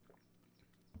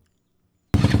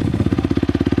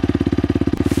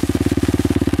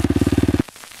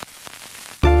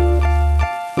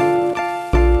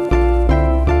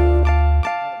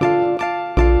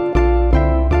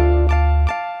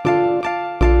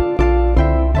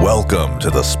Welcome to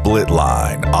the Split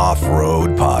Line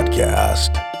Off-Road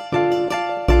Podcast.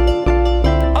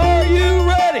 Are you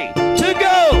ready to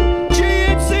go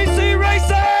GNCC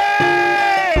racing?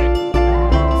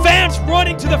 Fans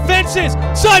running to the fences,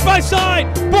 side by side.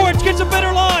 Borge gets a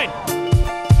better line.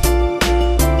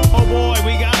 Oh boy,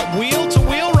 we got wheel to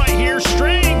wheel right here,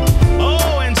 String.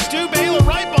 Oh, and Stu Baylor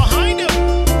right behind him.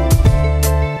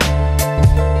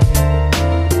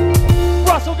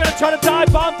 Russell gonna try to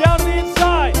dive bomb down to the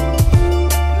inside.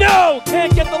 No,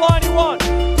 can't get the line he wants.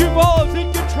 Duval is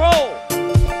in control.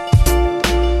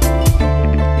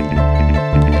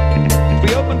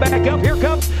 We open back up. Here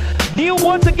comes Neal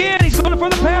once again. He's going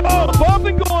for the pass. Oh,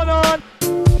 bumping going on.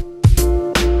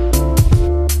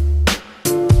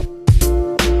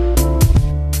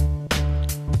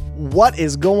 What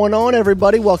is going on,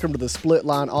 everybody? Welcome to the Split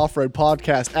Line Off-Road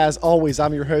Podcast. As always,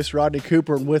 I'm your host, Rodney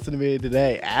Cooper, and with me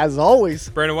today, as always,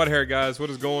 Brandon Whitehair, guys. What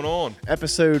is going on?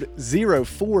 episode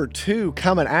 042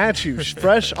 coming at you,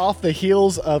 fresh off the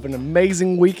heels of an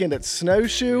amazing weekend at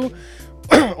Snowshoe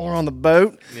or on the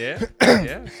boat. Yeah.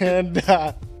 And,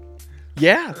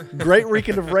 great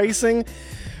weekend of racing.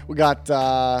 We got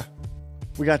some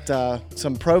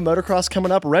pro motocross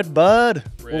coming up, Red Bud.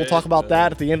 We'll talk about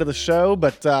that at the end of the show.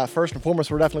 But first and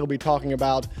foremost, we're definitely going to be talking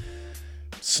about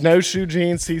Snowshoe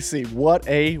GNCC. What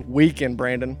a weekend,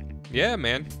 Brandon. Yeah,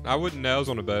 man. I wouldn't know. I was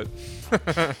on a boat.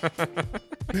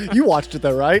 You watched it,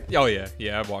 though, right? Oh, yeah.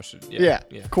 Yeah, I watched it. Yeah,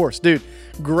 of course. Dude,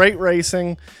 great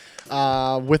racing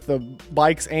with the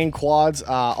bikes and quads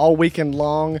all weekend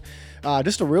long.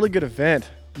 Just a really good event.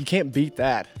 You can't beat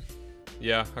that.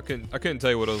 Yeah, I couldn't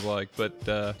tell you what it was like, but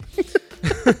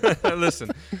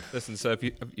listen. So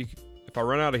if I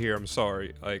run out of here, I'm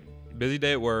sorry. Like, busy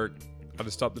day at work. I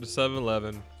just stopped at the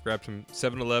 7-Eleven, grabbed some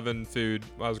 7-Eleven food.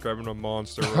 I was grabbing a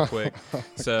Monster real quick.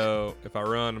 So if I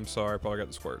run, I'm sorry. I probably got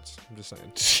the squirts. I'm just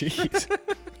saying. Jeez.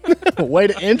 Way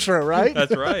to intro, right?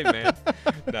 That's right, man.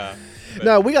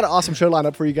 No, we got an awesome show lined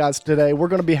up for you guys today. We're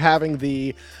going to be having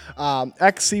the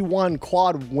XC1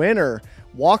 quad winner,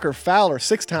 Walker Fowler,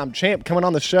 6-time champ, coming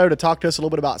on the show to talk to us a little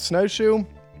bit about Snowshoe.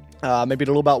 Maybe a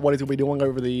little about what he's going to be doing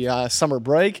over the summer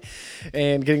break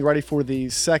and getting ready for the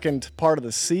second part of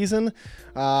the season.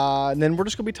 And then we're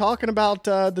just going to be talking about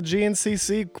the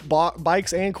GNCC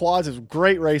bikes and quads. It was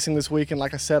great racing this weekend,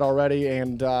 like I said already.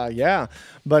 And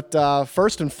but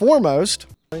first and foremost,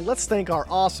 let's thank our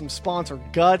awesome sponsor,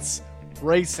 Guts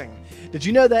Racing. Did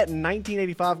you know that in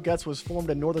 1985, Guts was formed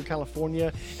in Northern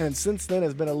California and since then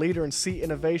has been a leader in seat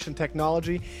innovation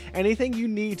technology? Anything you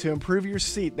need to improve your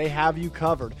seat, they have you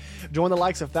covered. Join the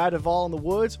likes of Thad Duvall in the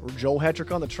woods or Joel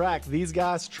Hetrick on the track. These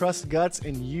guys trust Guts,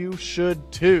 and you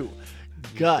should too.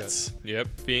 Guts. Yep.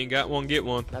 If you ain't got one, get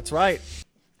one. That's right.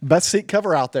 Best seat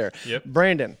cover out there. Yep.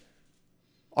 Brandon,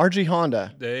 RG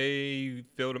Honda. They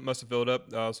must have filled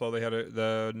up. Saw they had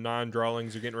the 9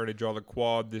 drawings. They're getting ready to draw the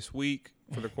quad this week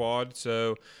for the quad.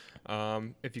 So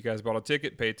if you guys bought a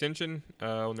ticket, pay attention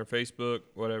on their Facebook,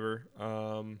 whatever.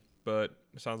 But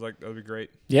it sounds like that would be great.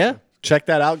 Yeah. Check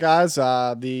that out, guys.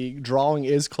 The drawing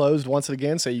is closed once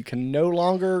again, so you can no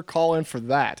longer call in for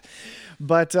that.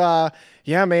 But,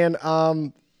 yeah,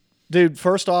 man. Dude,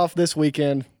 first off, this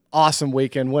weekend, awesome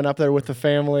weekend. Went up there with the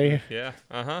family. Yeah.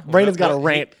 Brandon's got a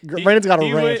rant. Brandon's got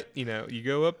a rant. You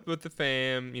go up with the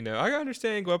fam. I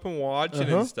understand go up and watch it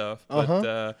and stuff.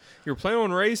 But you were planning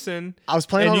on racing. I was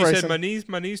planning on racing. And you said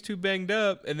my knees too banged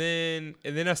up. And then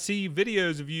I see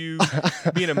videos of you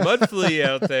being a mud flea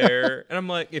out there. And I'm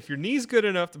like, if your knee's good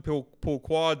enough to pull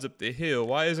quads up the hill,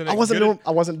 why isn't it? I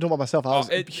wasn't doing it by myself. I was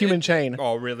human chain.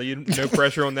 Oh, really? No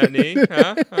pressure on that knee?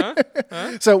 Huh?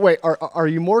 So wait, are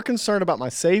you more concerned about my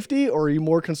safety, or are you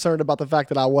more concerned about the fact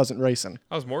that I wasn't racing?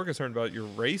 I was more concerned about your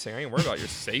racing. I ain't worried about your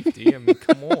safety. I mean,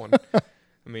 come on.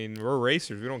 I mean, we're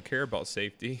racers. We don't care about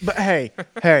safety. But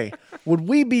hey, would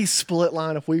we be split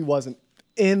line if we wasn't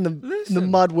in the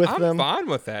mud with them? I'm fine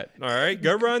with that. All right,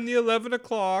 go run the 11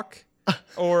 o'clock,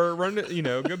 or run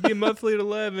go be a mud flea at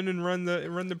 11 and run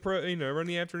the pro. Run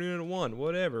the afternoon at 1.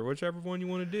 Whichever one you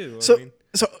want to do. So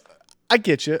I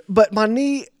get you, but my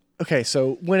knee. Okay,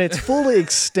 so when it's fully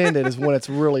extended is when it's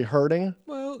really hurting.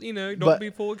 Well, don't be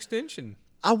full extension.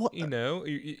 I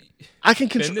can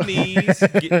control the knees,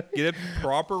 get a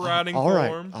proper riding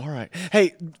form. All right.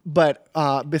 Hey, but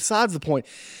besides the point,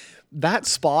 that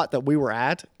spot that we were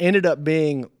at ended up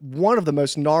being one of the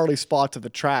most gnarly spots of the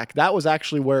track. That was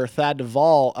actually where Thad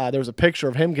Duvall, there was a picture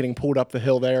of him getting pulled up the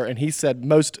hill there, and he said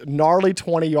most gnarly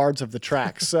 20 yards of the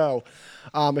track. So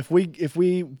if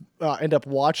we end up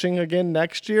watching again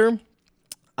next year,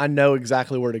 I know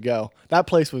exactly where to go. That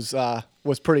place was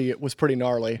was pretty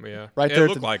gnarly. Yeah, right it there.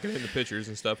 looked like it in the pictures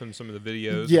and stuff and some of the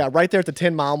videos. Yeah, right there at the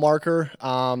 10-mile marker.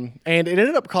 And it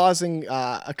ended up causing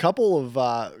a couple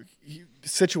of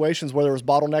situations where there was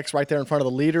bottlenecks right there in front of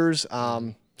the leaders.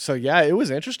 So yeah, it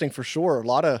was interesting for sure. A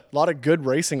lot of good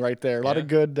racing right there. A lot of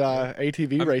good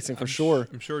ATV racing for sure.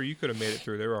 I'm sure you could have made it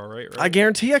through there all right. I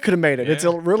guarantee I could have made it. Yeah. It's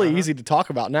really easy to talk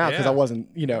about now because I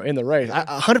wasn't, in the race. I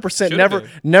 100%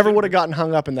 Should've never would have gotten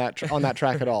hung up on that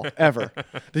track at all, ever.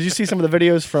 Did you see some of the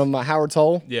videos from Howard's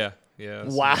Hole? Yeah. Yeah.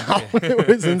 Wow, it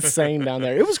was insane down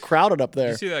there. It was crowded up there.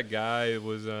 You see that guy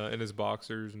was in his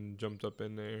boxers and jumped up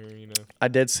in there. I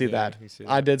did see that.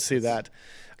 I did see that.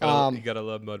 You gotta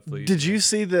love mud fleas. Did you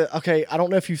see the? Okay, I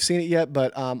don't know if you've seen it yet,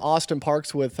 but Austin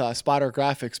Parks with Spider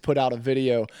Graphics put out a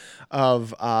video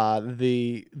of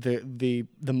the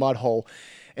mud hole,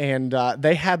 and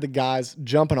they had the guys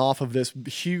jumping off of this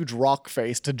huge rock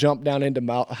face to jump down into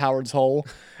Howard's Hole,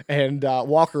 and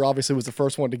Walker obviously was the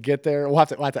first one to get there. We'll have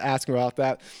to ask him about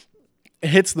that. It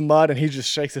hits the mud, and he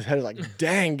just shakes his head like,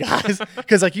 "Dang, guys,"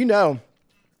 because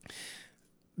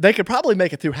they could probably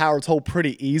make it through Howard's Hole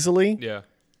pretty easily. Yeah.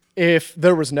 If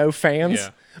there was no fans, Yeah.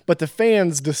 but the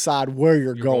fans decide where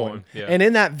you're going. Yeah. And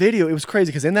in that video, it was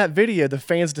crazy because in that video, the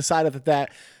fans decided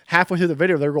that halfway through the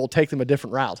video, they were going to take them a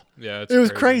different route. Yeah, it was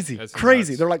crazy. That's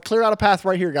Crazy. nuts. They're like, clear out a path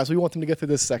right here, guys. We want them to get through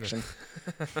this section.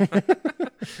 I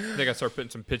think I start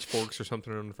putting some pitchforks or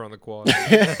something in the front of the quad.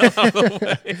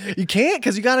 You can't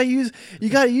because you gotta use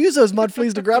those mud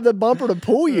fleas to grab that bumper to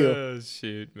pull you. Oh,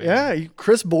 shoot, man. Yeah,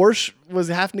 Chris Borsch was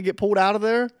having to get pulled out of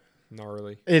there.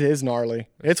 Gnarly. It is gnarly.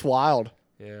 It's wild.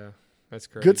 Yeah, that's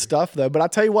crazy. Good stuff, though. But I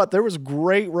tell you what, there was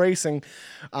great racing.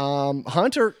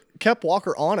 Hunter kept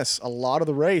Walker honest a lot of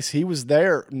the race. He was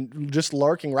there, just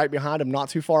lurking right behind him, not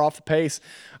too far off the pace.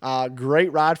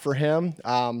 Great ride for him.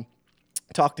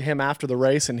 Talked to him after the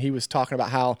race, and he was talking about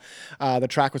how the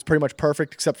track was pretty much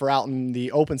perfect except for out in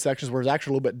the open sections where it's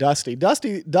actually a little bit dusty. Dust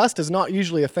is not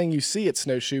usually a thing you see at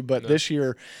Snowshoe, but this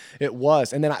year it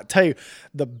was. And then I tell you,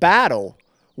 the battle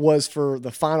was for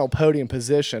the final podium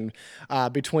position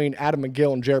between Adam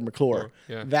McGill and Jared McClure.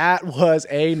 Yeah. That was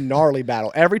a gnarly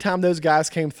battle. Every time those guys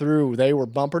came through, they were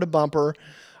bumper to bumper.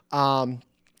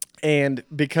 And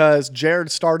because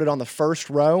Jared started on the first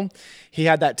row, he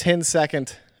had that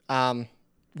 10-second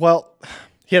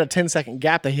he had a 10-second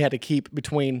gap that he had to keep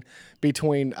between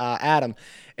Adam.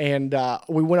 And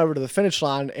we went over to the finish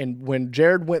line, and when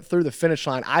Jared went through the finish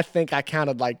line, I think I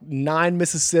counted like 9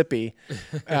 Mississippi,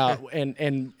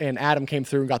 and Adam came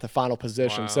through and got the final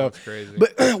position. Wow, so, that's crazy.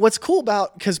 But what's cool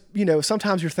about, because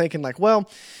sometimes you're thinking like, well,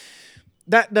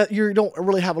 that you don't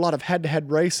really have a lot of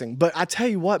head-to-head racing. But I tell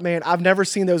you what, man, I've never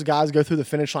seen those guys go through the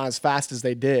finish line as fast as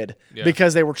they did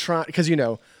because they were trying. Because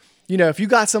if you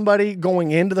got somebody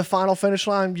going into the final finish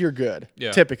line, you're good,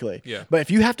 typically. Yeah. But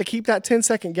if you have to keep that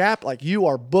 10-second gap, like you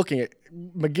are booking it.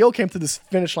 McGill came through this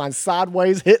finish line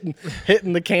sideways,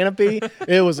 hitting the canopy.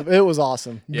 It was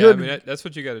awesome. Yeah, Good. I mean, that's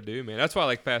what you got to do, man. That's why I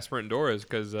like fast sprint indoors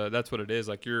because that's what it is.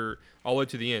 Like you're all the way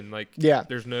to the end. Like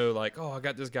there's no like, oh, I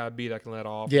got this guy beat, I can let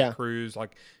off. Yeah. Cruise.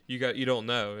 Like you don't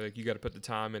know. Like you got to put the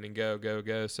time in and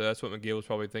go. So that's what McGill was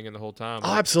probably thinking the whole time.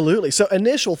 Oh, absolutely. So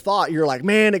initial thought, you're like,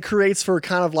 man, it creates for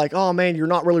kind of like, oh man, you're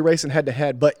not really racing head to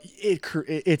head, but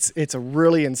it's a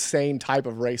really insane type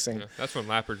of racing. Yeah, that's when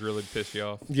lappers really piss you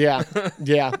off. Yeah.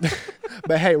 Yeah.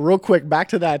 But hey, real quick, back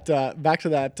to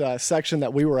that section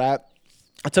that we were at.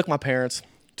 I took my parents,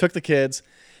 took the kids,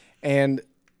 and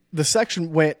the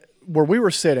section went where we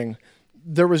were sitting.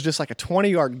 There was just like a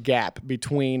 20-yard gap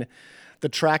between the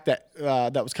track that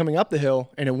was coming up the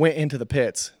hill, and it went into the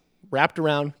pits, wrapped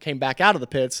around, came back out of the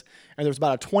pits, and there was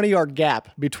about a 20-yard gap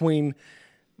between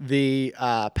the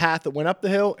path that went up the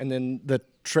hill and then the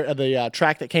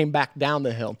track that came back down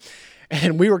the hill.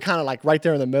 And we were kind of like right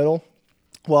there in the middle.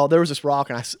 Well, there was this rock,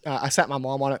 and I sat my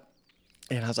mom on it,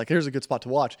 and I was like, here's a good spot to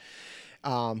watch.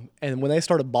 And when they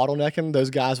started bottlenecking, those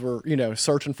guys were,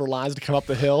 searching for lines to come up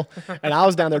the hill. And I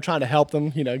was down there trying to help them,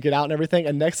 get out and everything.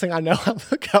 And next thing I know, I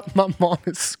look up, my mom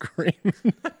is screaming.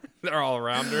 They're all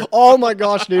around her. Oh my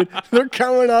gosh, dude. They're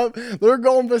coming up. They're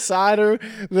going beside her.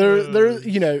 They're this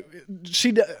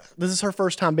is her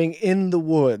first time being in the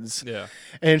woods. Yeah.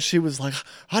 And she was like,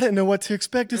 I didn't know what to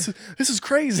expect. This is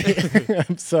crazy.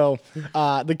 So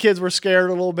the kids were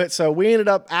scared a little bit. So we ended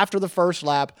up, after the first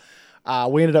lap,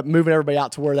 we ended up moving everybody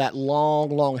out to where that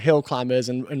long hill climb is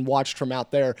and watched from out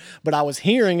there. But I was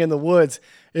hearing in the woods,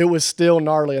 it was still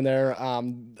gnarly in there.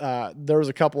 There was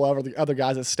a couple of other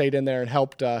guys that stayed in there and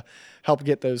helped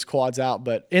get those quads out.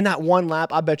 But in that one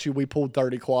lap, I bet you we pulled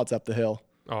 30 quads up the hill.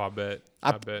 Oh, I bet.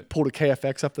 I bet. Pulled a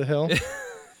KFX up the hill.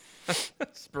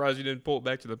 Surprised you didn't pull it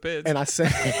back to the pits. And I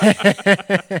sent,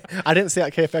 I didn't see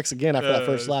that KFX again after that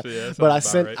first lap, yeah, but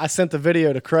right. I sent the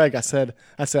video to Craig. I said,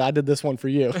 I did this one for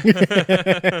you. He's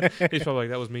probably like,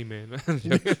 that was me, man.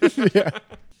 Yeah.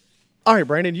 All right,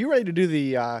 Brandon, you ready to do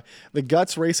the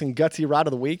Guts Racing Gutsy Ride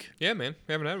of the Week? Yeah, man.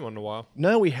 We haven't had one in a while.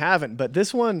 No, we haven't, but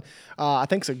this one I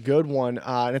think is a good one,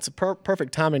 and it's a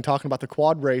perfect timing talking about the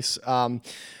quad race.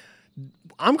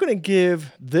 I'm going to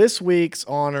give this week's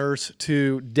honors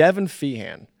to Devin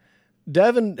Feehan.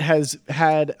 Devin has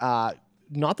had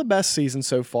not the best season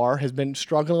so far, has been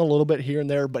struggling a little bit here and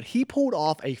there, but he pulled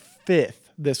off a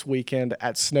 5th this weekend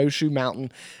at Snowshoe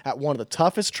Mountain at one of the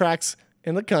toughest tracks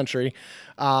in the country.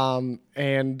 Every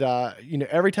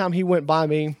time he went by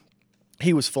me,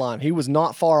 he was flying. He was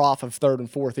not far off of 3rd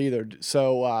and 4th either.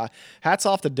 So hats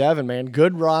off to Devin, man.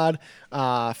 Good ride.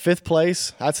 5th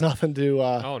place. That's nothing to.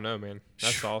 Oh, no, man.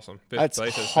 That's awesome. 5th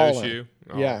place at hauling. Snowshoe.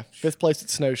 Oh, Yeah, 5th place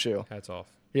at Snowshoe. hats off.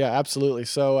 Yeah, absolutely.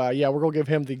 So, we're going to give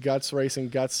him the Guts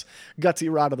Racing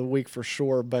Gutsy Ride of the Week for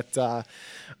sure. But, that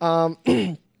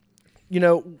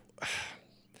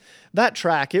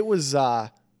track, it was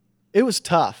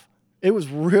tough. It was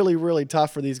really, really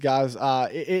tough for these guys.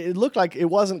 It looked like it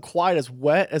wasn't quite as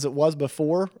wet as it was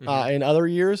before in other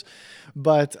years.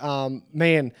 But,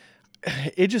 man,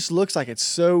 it just looks like it's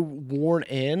so worn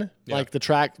in, like the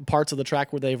track, parts of the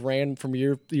track where they've ran from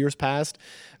years past,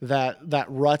 that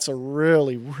ruts are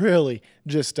really, really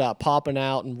just popping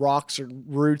out and rocks or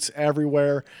roots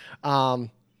everywhere.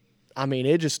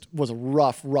 It just was a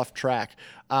rough track.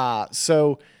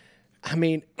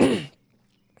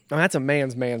 That's a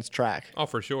man's track. Oh,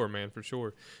 for sure, man, for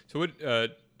sure. So what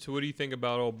do you think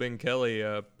about old Ben Kelly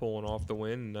pulling off the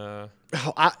win?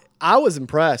 I was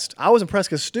impressed. I was impressed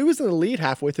because Stu was in the lead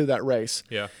halfway through that race.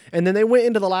 Yeah. And then they went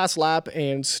into the last lap,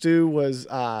 and Stu was,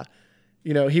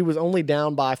 he was only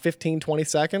down by 15, 20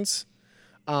 seconds.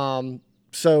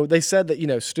 So they said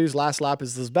that, Stu's last lap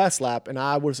is his best lap, and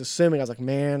I was assuming, I was like,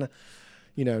 man,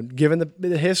 given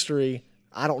the history,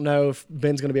 I don't know if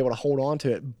Ben's going to be able to hold on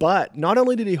to it. But not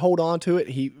only did he hold on to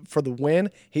it for the win,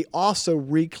 he also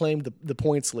reclaimed the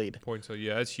points lead.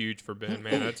 Yeah, that's huge for Ben,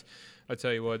 man. I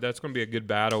tell you what, that's going to be a good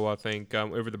battle, I think.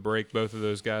 Over the break, both of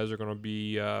those guys are going to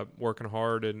be working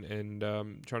hard and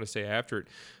trying to stay after it.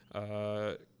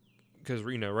 Because,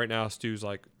 right now Stu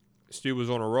was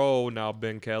on a roll. Now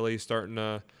Ben Kelly's starting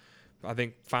to, I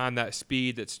think, find that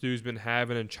speed that Stu's been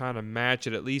having and trying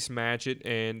to at least match it.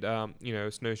 And,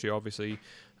 Snowshoe, obviously,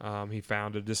 he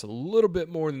found it just a little bit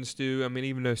more than Stu.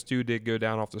 Even though Stu did go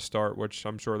down off the start, which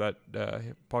I'm sure that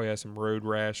probably has some road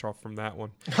rash off from that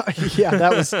one. Yeah,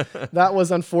 that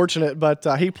was unfortunate, but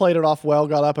he played it off well,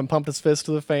 got up and pumped his fist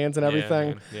to the fans and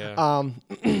everything. Yeah.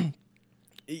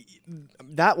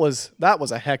 That was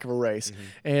a heck of a race. Mm-hmm.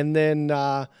 And then,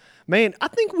 man, I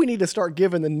think we need to start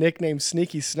giving the nickname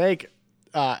Sneaky Snake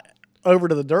over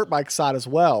to the dirt bike side as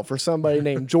well for somebody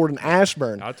named Jordan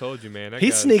Ashburn. I told you, man.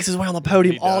 He sneaks his way on the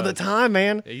podium all the time,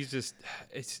 man. He's just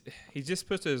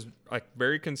supposed to,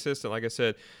 very consistent. Like I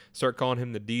said, start calling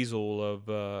him the Diesel of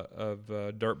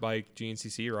dirt bike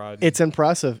GNCC riding. It's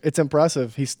impressive.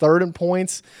 He's 3rd in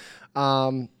points.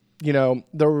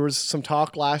 There was some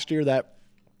talk last year that,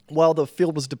 the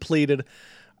field was depleted.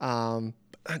 Dude,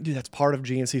 that's part of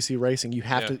GNCC racing. You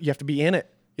have to be in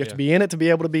it. You have to be in it to be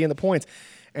able to be in the points.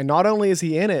 And not only is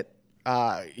he in it,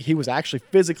 he was actually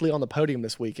physically on the podium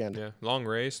this weekend. Yeah, long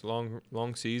race,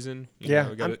 long season. You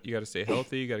got to stay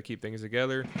healthy. You got to keep things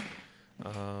together.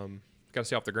 Got to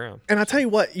stay off the ground. And I tell you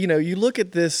what, you look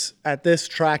at this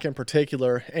track in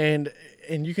particular, and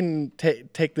you can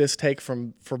take this take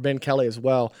for Ben Kelly as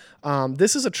well.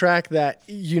 This is a track that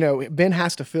Ben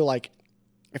has to feel like,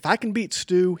 if I can beat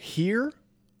Stu here,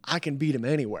 I can beat him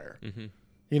anywhere. Mm-hmm.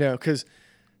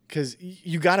 Because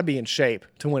you got to be in shape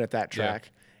to win at that track.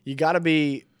 Yeah. You got to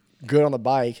be good on the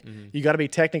bike. Mm-hmm. You got to be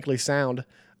technically sound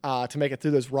to make it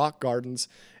through those rock gardens.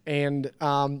 And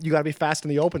you got to be fast in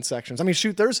the open sections.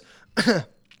 There's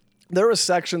there was a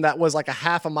section that was like a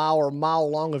half a mile or a mile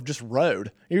long of just road.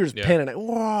 You were just pinning it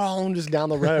just down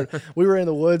the road. We were in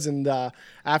the woods, and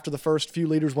after the first few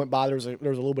liters went by, there was a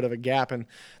little bit of a gap, and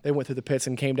they went through the pits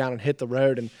and came down and hit the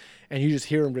road, and you just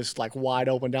hear them just like wide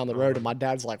open down the road. And my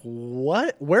dad's like,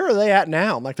 "What? Where are they at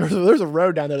now?" I'm like, "There's a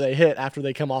road down there they hit after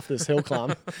they come off this hill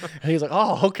climb." And he's like,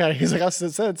 "Oh, okay." He's like, "I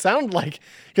said it sounded like,"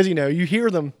 because you hear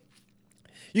them,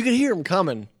 you could hear them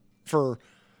coming for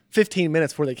 15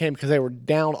 minutes before they came because they were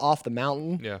down off the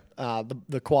mountain. Yeah.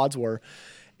 The quads were,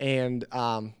 and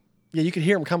you could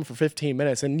hear them coming for 15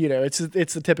 minutes, and it's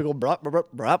the typical brup,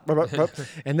 brup, brup, brup, brup,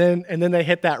 and then they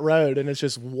hit that road and it's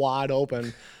just wide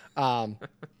open. But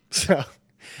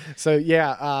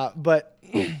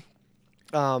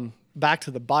back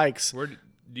to the bikes Where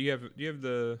do you have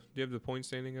the point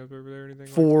standing up over there or anything?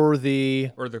 for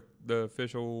the or the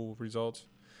official results?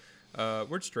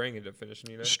 Where'd Strang end up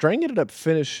finishing? You know, Strang ended up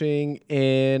finishing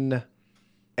in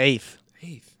 8th.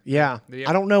 8th. Yeah.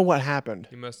 I don't know what happened.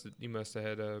 He must have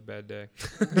had a bad day.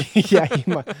 Yeah,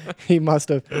 he must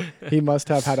have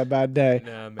had a bad day.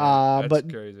 Nah, man, that's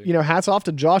but crazy. you know, hats off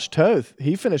to Josh Toth.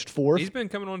 He finished 4th. He's been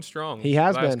coming on strong. He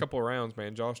has last been. couple of rounds,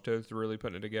 man. Josh Toth really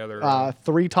putting it together.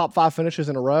 3 top 5 finishes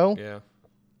in a row. Yeah,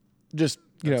 Just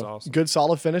That's awesome. good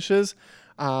solid finishes.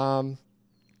 5th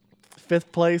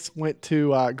place went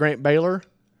to Grant Baylor.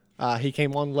 He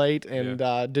came on late and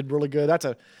did really good.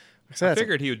 I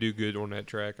figured he would do good on that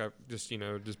track. I just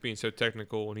being so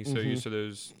technical and he's so Mm-hmm. used to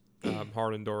those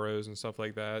hard enduros and stuff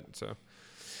like that. So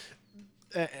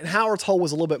and Howard's Hole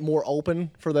was a little bit more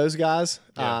open for those guys.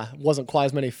 Yeah. Wasn't quite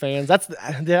as many fans.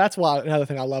 That's why another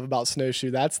thing I love about Snowshoe.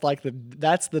 That's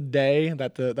the day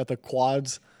that the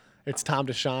quads. It's time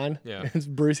to shine. Yeah. It's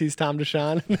Brucey's time to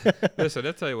shine. listen,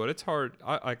 I tell you what, it's hard.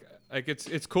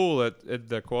 It's cool that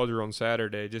the quads are on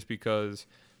Saturday just because.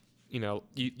 You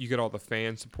get all the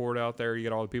fan support out there. You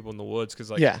get all the people in the woods because,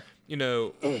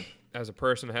 as a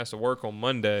person that has to work on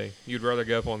Monday, you'd rather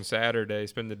go up on Saturday,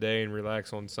 spend the day, and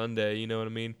relax on Sunday. You know what I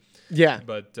mean? Yeah.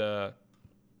 But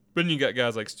then you got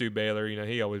guys like Stu Baylor.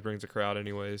 He always brings a crowd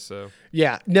anyways. So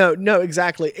Yeah. No,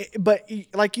 exactly. But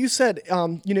like you said,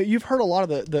 you've heard a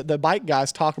lot of the bike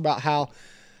guys talk about how,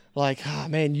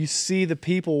 man, you see the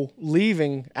people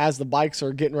leaving as the bikes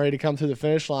are getting ready to come through the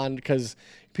finish line because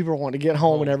people want to get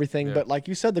home and everything. Yeah. But like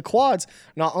you said, the quads,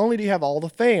 not only do you have all the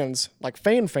fans, like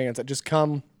fans that just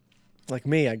come, like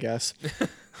me, I guess,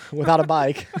 without a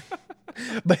bike,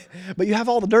 but you have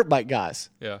all the dirt bike guys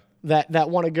yeah, that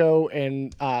want to go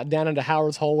and down into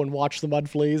Howard's Hole and watch the mud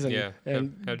fleas and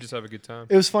just have a good time.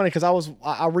 it was funny because I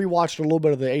rewatched a little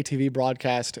bit of the ATV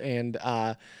broadcast and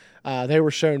they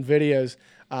were showing videos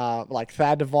like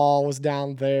Thad Duvall was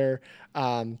down there.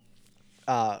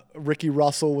 Ricky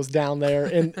Russell was down there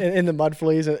in the mud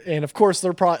fleas, and of course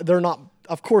they're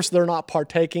not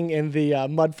partaking in the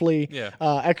mud flea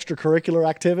extracurricular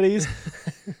activities,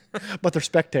 but they're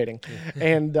spectating,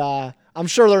 and I'm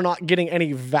sure they're not getting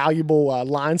any valuable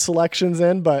line selections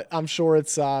in, but I'm sure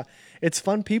it's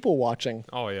fun people watching.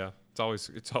 Oh yeah, it's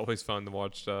always fun to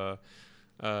watch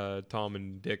Tom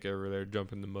and Dick over there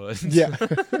jump in the mud. Yeah.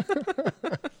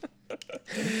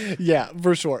 Yeah,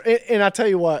 for sure. And I tell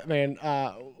you what, man,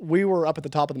 we were up at the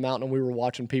top of the mountain and we were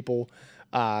watching people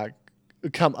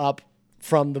come up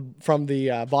from the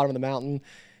bottom of the mountain,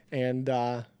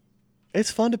 and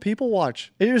it's fun to people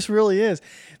watch. It just really is.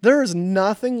 There is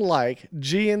nothing like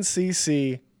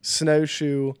GNCC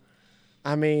Snowshoe.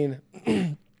 I mean,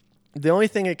 the only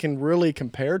thing it can really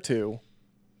compare to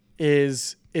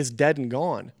is Dead and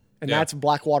Gone, and that's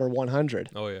Blackwater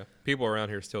 100. Oh yeah, people around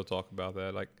here still talk about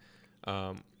that. Like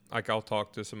I'll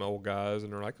talk to some old guys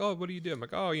and they're like, "Oh, what do you do?" I'm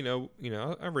like, "Oh,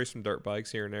 I race some dirt bikes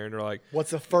here and there." And they're like,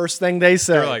 What's the first thing they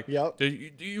say? They're like, "Yep." Do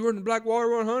you run the Blackwater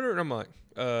 100? And I'm like,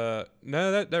 no,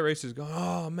 that race is gone.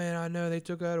 Oh man, I know they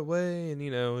took that away.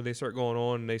 And they start going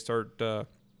on and they start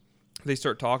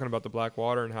talking about the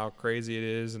Blackwater and how crazy it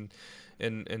is and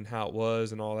how it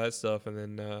was and all that stuff. And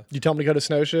then You tell them to go to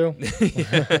Snowshoe?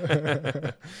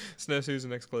 Snowshoe's the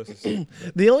next closest.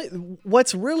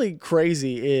 What's really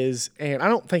crazy is, and I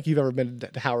don't think you've ever been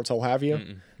to Howard's Hole, have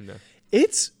you? No.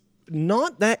 It's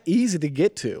not that easy to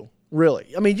get to,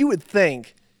 really. I mean, you would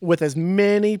think with as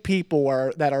many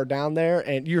people that are down there,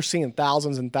 and you're seeing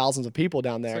thousands and thousands of people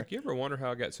down It's there. like, you ever wonder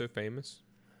how I got so famous?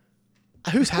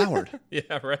 Who's Howard?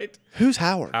 Yeah, right? Who's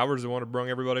Howard? Howard's the one who brung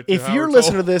everybody to If you're Howard's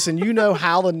listening Hole. to this and you know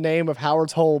how the name of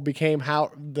Howard's Hole became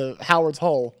the Howard's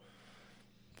Hole,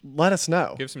 let us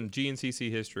know. Give some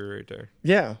GNCC history right there.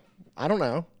 Yeah, I don't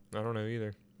know. I don't know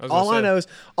either. All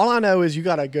I know is you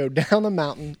got to go down the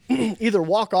mountain, either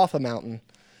walk off the mountain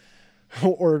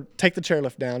or take the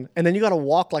chairlift down, and then you got to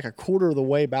walk like a quarter of the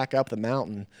way back up the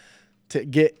mountain to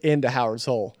get into Howard's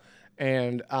Hole.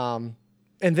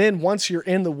 And then once you're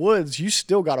in the woods, you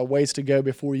still got a ways to go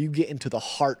before you get into the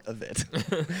heart of it.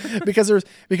 because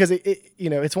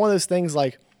it's one of those things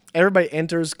like everybody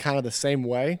enters kind of the same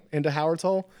way into Howard's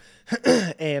Hole.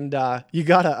 And you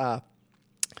got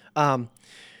to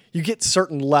you get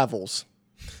certain levels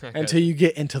until you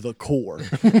get into the core.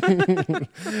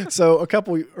 So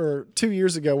 2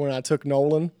 years ago when I took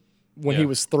Nolan when he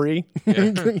was 3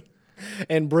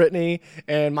 and Brittany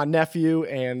and my nephew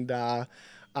and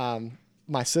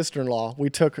my sister-in-law, we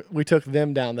took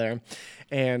them down there,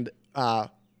 and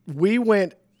we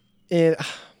went in.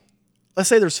 Let's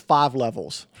say there's 5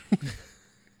 levels.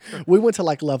 We went to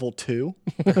like level 2.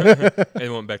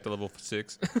 And went back to level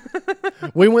 6.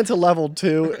 We went to level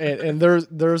 2, and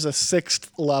there's a 6th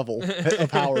level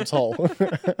of Howard's Hole.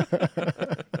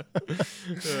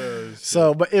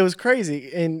 So, but it was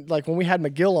crazy. And like when we had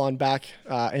McGill on back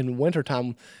in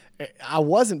wintertime, I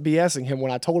wasn't BSing him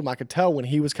when I told him I could tell when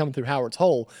he was coming through Howard's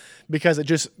Hole, because it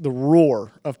just the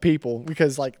roar of people.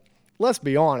 Because like, let's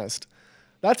be honest,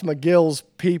 that's McGill's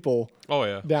people. Oh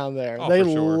yeah, down there. Oh, They for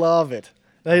sure. love it.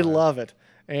 They love it.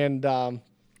 And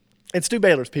it's Stu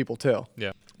Baylor's people too.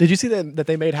 Yeah. Did you see that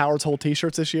they made Howard's Hole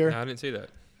T-shirts this year? No, I didn't see that.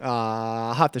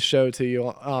 I'll have to show it to you. you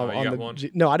on got the one?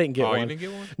 No, I didn't get one. You didn't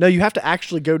get one? No, you have to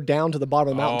actually go down to the bottom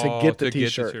of the mountain to get the to get the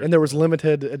T-shirt. shirt. And there was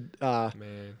limited.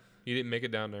 Man, you didn't make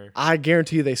it down there. I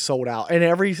guarantee you they sold out. And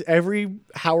every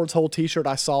Howard's Hole T-shirt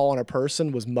I saw on a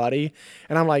person was muddy,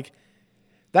 and I'm like,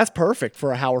 that's perfect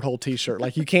for a Howard Hole T-shirt.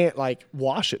 Like you can't like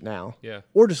wash it now. Yeah.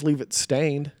 Or just leave it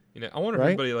stained. You know, I wonder Right? if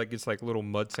anybody like gets like little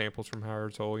mud samples from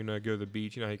Howard's Hole. You know, go to the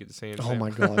beach. You know how you get the sand. Oh sample?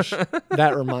 my gosh,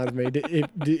 that reminds me.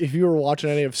 If you were watching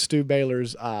any of Stu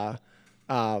Baylor's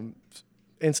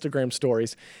Instagram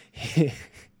stories,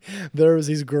 there was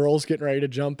these girls getting ready to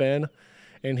jump in,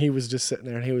 and he was just sitting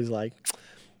there, and he was like,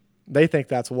 "They think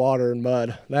that's water and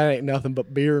mud. That ain't nothing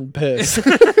but beer and piss."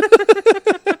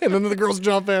 And then the girls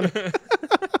jump in.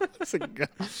 It's like,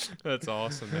 That's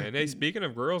awesome, man. Hey, speaking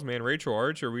of girls, man, Rachel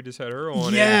Archer, we just had her on.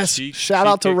 and yes, she shout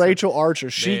out to kicked some- Rachel Archer.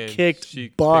 She man, kicked she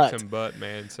butt. Kicked some butt,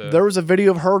 man. So There was a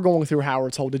video of her going through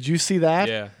Howard's Hole. Did you see that?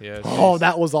 yeah. Oh,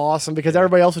 that was awesome because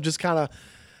everybody else was just kind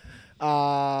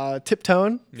of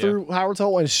tiptoeing through Howard's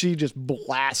Hole, and she just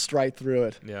blasts right through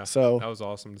it. Yeah. So that was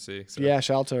awesome to see. So. yeah,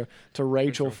 shout out to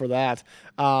Rachel for that.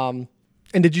 And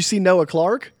did you see Noah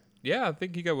Clark? Yeah, I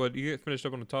think he got finished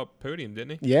up on the top podium,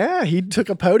 didn't he? Yeah, he took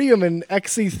a podium in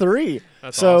XC3.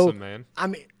 That's awesome, man. I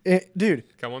mean, dude,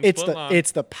 Come on, it's split the line.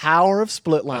 it's the power of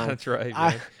split line. That's right,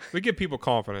 man. We give people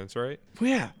confidence, right?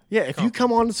 Yeah. If you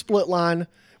come on the split line,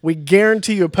 we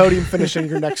guarantee you a podium finish in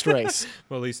your next race.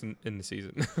 Well, at least in the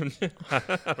season. I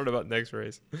don't know about next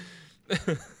race.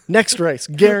 Next race,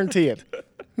 guarantee it.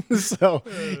 So,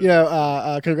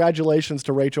 congratulations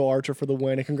to Rachel Archer for the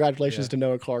win, and congratulations to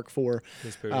Noah Clark for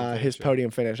his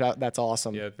podium finish. That's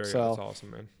awesome. Yeah, that's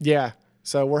awesome, man. Yeah,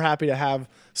 so we're happy to have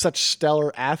such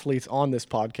stellar athletes on this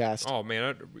podcast. Oh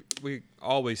man, we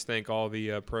always thank all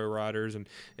the pro riders and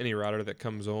any rider that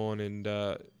comes on, and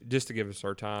just to give us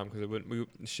our time, because the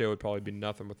show would probably be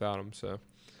nothing without them. So.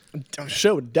 The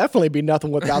show would definitely be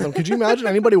nothing without them. Could you imagine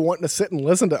anybody wanting to sit and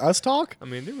listen to us talk? I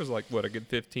mean, there was like, a good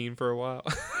 15 for a while.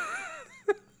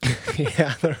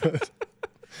 Yeah, there was.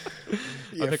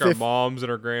 I think our moms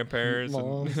and our grandparents.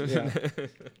 Moms, yeah.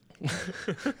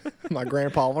 My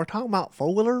grandpa, we're talking about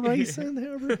Fowler racing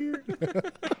over here.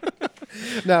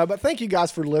 No, but thank you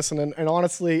guys for listening. And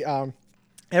honestly,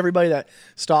 everybody that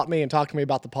stopped me and talked to me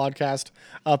about the podcast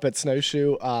up at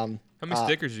Snowshoe. How many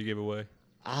stickers did you give away?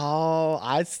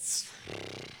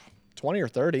 20 or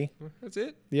 30. That's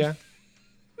it? Yeah.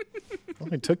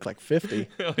 Only took like 50. It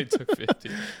only took 50.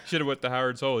 Should have went to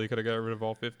Howard's Hole. You could have got rid of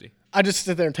all 50. I just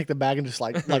sit there and take the bag and just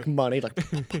like money. Like,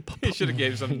 You should have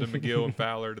gave something to McGill and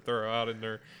Fowler to throw out in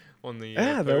there on the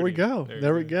yeah, there we podium. go.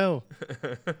 There we go.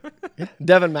 Yeah.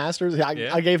 Devin Masters,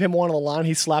 Yeah. I gave him one on the line.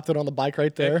 He slapped it on the bike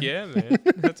right there. Heck yeah, man.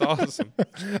 That's awesome.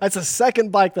 That's a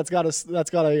second bike that's got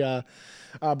a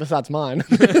besides mine,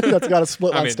 that's got a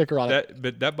split line sticker on it.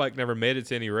 But that bike never made it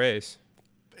to any race.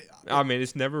 I mean,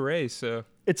 it's never raced, so.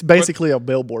 It's basically a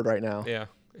billboard right now. Yeah,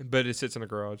 but it sits in a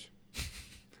garage.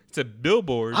 It's a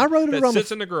billboard I rode it that around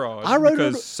sits in the garage I rode it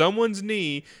because ar- someone's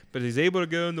knee, but he's able to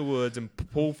go in the woods and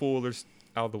pull Fowler's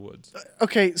out of the woods.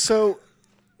 Okay,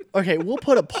 we'll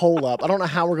put a poll up. I don't know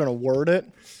how we're gonna word it.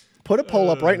 Put a poll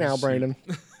up right now, Brandon.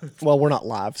 Well, we're not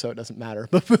live, so it doesn't matter.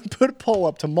 But put a poll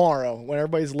up tomorrow when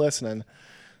everybody's listening.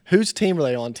 Whose team are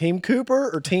they on? Team Cooper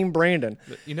or Team Brandon?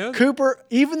 You know, Cooper,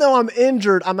 even though I'm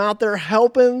injured, I'm out there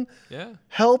helping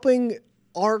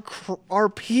our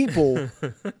people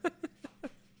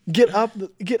get up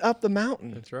the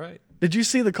mountain. That's right. Did you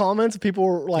see the comments? People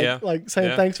were like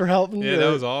saying thanks for helping. Yeah, that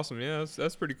was awesome. Yeah,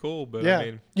 that's pretty cool. But Yeah. I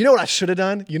mean, you know what I should have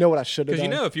done? because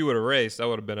if you would have raced, I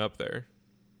would have been up there.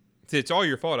 See, it's all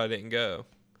your fault I didn't go.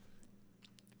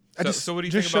 So what do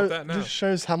you think about that now? Just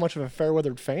shows how much of a fair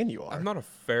weathered fan you are. I'm not a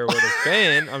fair weather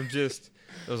fan.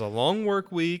 It was a long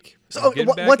work week. So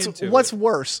what's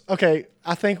worse? Okay,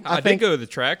 I think I did go to the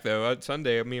track though.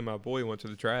 Sunday, me and my boy went to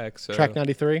the track. So Track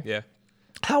 93. Yeah.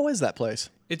 How is that place?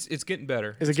 It's getting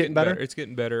better. Is it getting better? It's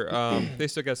getting better. They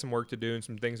still got some work to do and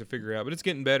some things to figure out, but it's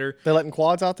getting better. They letting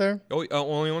quads out there?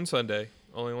 Only on Sunday.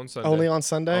 Only on Sunday. Only on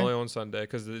Sunday? Only on Sunday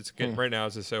because it's getting right now.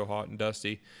 It's just so hot and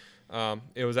dusty.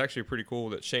 It was actually pretpretty cool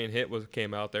that Shane Hitt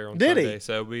came out there on Did he? Sunday.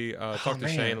 So we talked to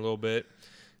man. Shane a little bit.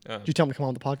 Did you tell him to come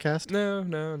on the podcast? No.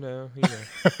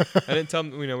 I didn't tell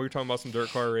him. We were talking about some dirt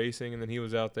car racing, and then he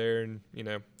was out there, and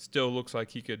still looks like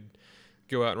he could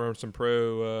go out and run some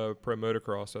pro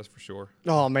motocross. That's for sure.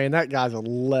 Oh man, that guy's a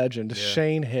legend. Yeah.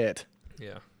 Shane Hitt.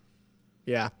 Yeah.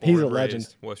 Yeah, Born he's a and legend.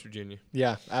 raised West Virginia.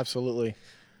 Yeah, absolutely.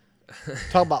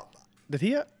 Talk about did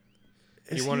he?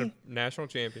 He won a national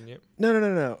champion. Yep.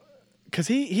 No. Because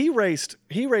he raced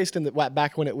in the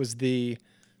back when it was the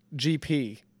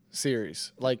GP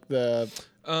series, like the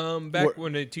back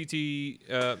when the TT,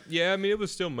 it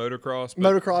was still motocross,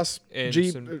 motocross and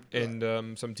Jeep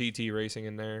some TT racing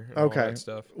in there. And okay, all that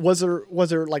stuff. Was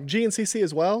there like GNCC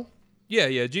as well? Yeah.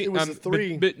 It was the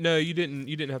three. But no, you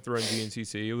didn't have to run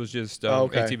GNCC. It was just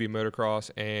ATV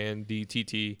motocross and the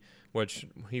TT, which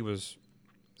he was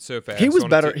so fast. He was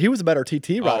better. He was a better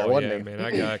TT rider, wasn't he? Man,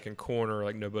 that guy can corner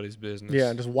like nobody's business.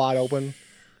 Yeah, just wide open.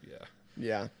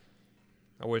 Yeah.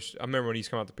 I remember when he's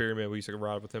come out the pyramid, we used to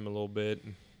ride with him a little bit.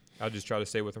 And I'd just try to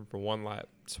stay with him for one lap.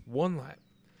 It's one lap.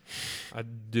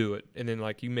 I'd do it. And then,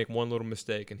 you make one little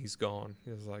mistake, and he's gone.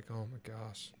 It was like, oh, my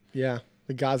gosh. Yeah.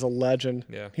 The guy's a legend.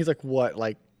 Yeah. He's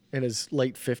in his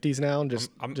late 50s now and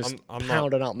just I'm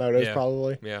pounding out motos yeah.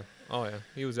 probably. Yeah. Oh, yeah.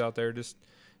 He was out there just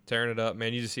tearing it up.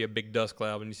 Man, you just see a big dust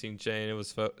cloud when you see Shane. It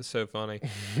was so funny.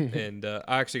 And I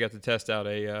actually got to test out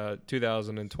a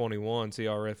 2021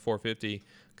 CRF 450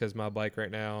 because my bike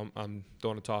right now, I'm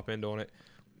doing a top end on it.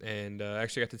 And I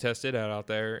actually got to test it out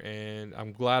there. And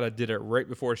I'm glad I did it right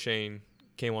before Shane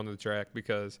came onto the track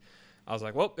because I was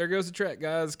like, well, there goes the track,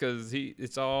 guys, because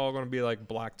it's all going to be like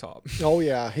blacktop. Oh,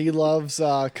 yeah. He loves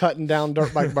cutting down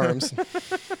dirt bike berms.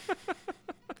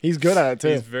 He's good at it, too.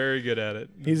 He's very good at it.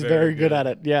 He's very good at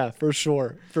it. Yeah, for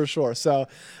sure. For sure. So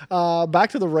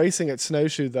back to the racing at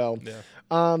Snowshoe, though.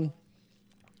 Yeah.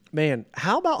 Man,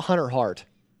 how about Hunter Hart?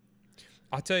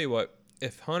 I'll tell you what,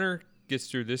 if Hunter gets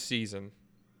through this season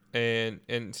and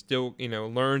still,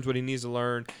 learns what he needs to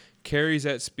learn, carries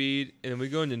that speed, and then we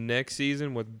go into next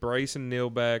season with Bryson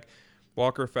Nealback,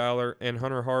 Walker Fowler, and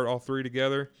Hunter Hart all three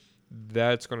together,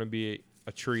 that's going to be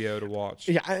a trio to watch.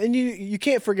 Yeah, and you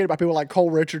can't forget about people like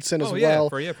Cole Richardson as well.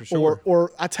 For sure.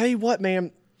 Or I tell you what,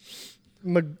 man,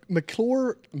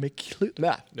 McClure,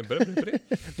 the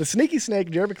Sneaky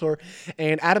Snake, Jerry McClure,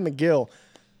 and Adam McGill.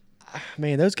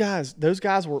 Man, those guys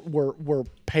were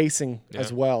pacing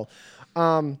as well.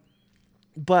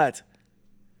 But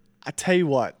I tell you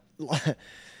what,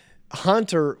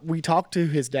 Hunter, we talked to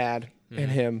his dad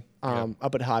and him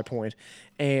up at High Point,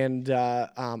 and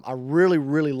I really,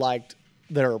 really liked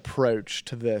their approach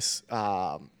to this.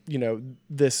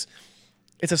 It's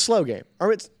a slow game,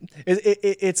 or it's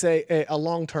a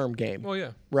long-term game. Oh,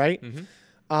 yeah. Right?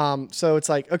 Mm-hmm. So it's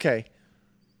like, okay,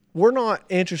 we're not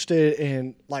interested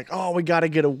in we got to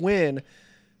get a win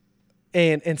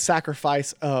and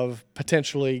sacrifice of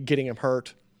potentially getting him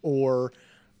hurt, or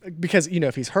because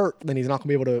if he's hurt, then he's not going to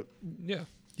be able to. Yeah.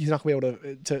 He's not going to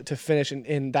be able to finish,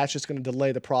 and that's just going to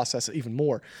delay the process even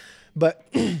more. But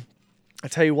I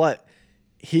tell you what,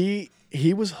 he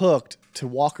was hooked to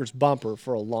Walker's bumper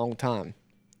for a long time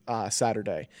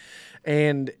Saturday,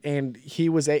 and he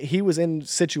was in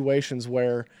situations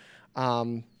where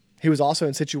he was also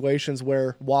in situations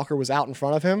where Walker was out in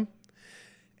front of him,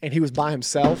 and he was by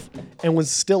himself and was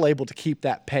still able to keep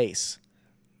that pace,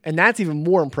 and that's even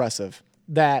more impressive.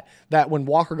 That when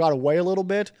Walker got away a little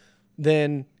bit,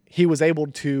 then he was able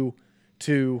to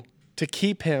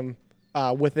keep him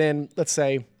within, let's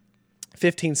say,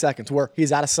 15 seconds, where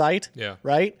he's out of sight. Yeah.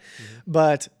 Right. Mm-hmm.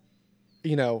 But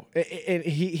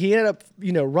he ended up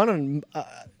running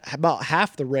about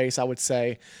half the race, I would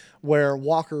say, where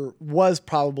Walker was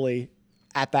probably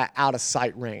at that out of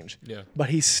sight range. Yeah. But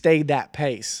he stayed that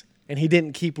pace. And he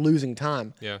didn't keep losing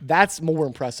time. Yeah. That's more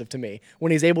impressive to me,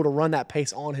 when he's able to run that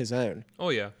pace on his own.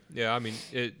 Oh, yeah. Yeah, I mean,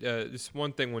 it's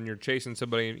one thing when you're chasing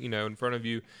somebody, in front of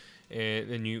you,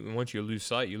 and once you lose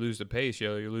sight, you lose the pace.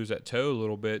 You lose that toe a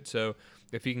little bit. So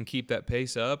if he can keep that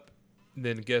pace up,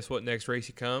 then guess what? Next race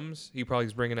he comes, he probably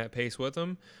is bringing that pace with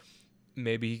him.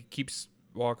 Maybe he keeps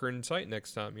Walker in sight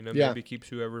next time. Maybe he keeps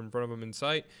whoever in front of him in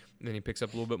sight, and then he picks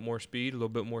up a little bit more speed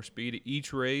at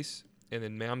each race. And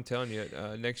then, man, I'm telling you,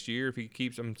 next year, if he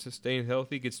keeps him staying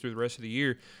healthy, gets through the rest of the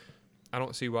year, I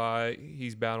don't see why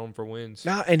he's battling for wins.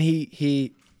 No, and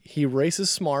he races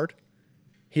smart.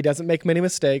 He doesn't make many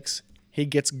mistakes. He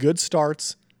gets good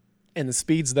starts, and the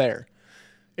speed's there.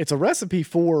 It's a recipe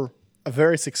for a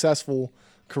very successful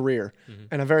career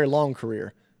and a very long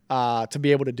career to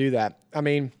be able to do that. I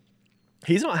mean,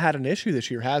 he's not had an issue this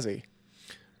year, has he?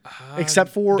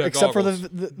 Except for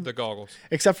the the goggles.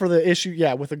 Except for the issue,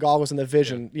 with the goggles and the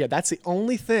vision. Yeah, that's the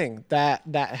only thing that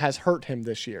has hurt him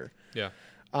this year. Yeah.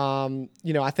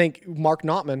 I think Mark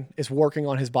Notman is working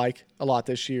on his bike a lot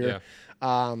this year.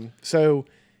 Yeah. So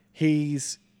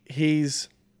he's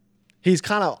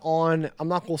kind of on. I'm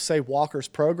not going to say Walker's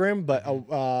program, but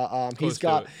he's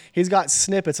got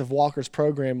snippets of Walker's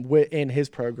program in his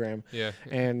program. Yeah.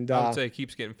 And I would say he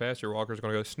keeps getting faster. Walker's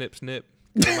going to go snip, snip.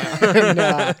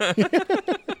 Nah.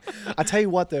 I tell you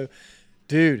what, though,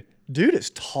 dude is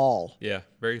tall. Yeah,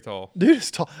 very tall. Dude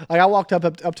is tall. Like I walked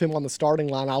up to him on the starting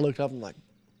line. I looked up and like,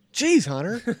 geez,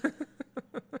 Hunter,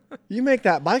 you make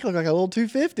that bike look like a little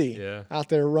 250 out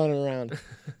there running around.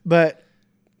 But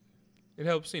it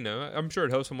helps, I'm sure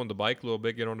it helps him on the bike a little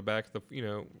bit, get on the back of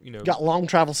the, got long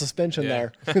travel suspension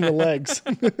there in the legs.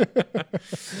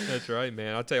 That's right,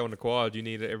 man. I'll tell you, on the quad, you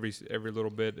need every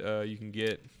little bit you can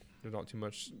get. There's not too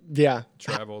much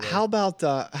travel there. How about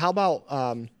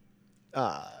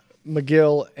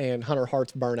McGill and Hunter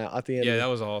Hart's burnout at the end? Yeah, that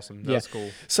was awesome. That's cool.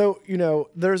 So,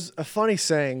 there's a funny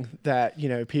saying that,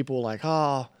 people like,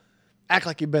 act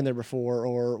like you've been there before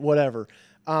or whatever.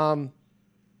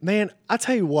 Man, I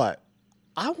tell you what,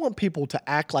 I want people to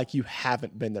act like you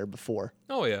haven't been there before.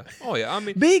 Oh, yeah. I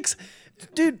mean, Beeks,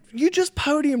 dude, you just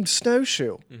podiumed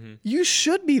Snowshoe. Mm-hmm. You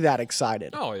should be that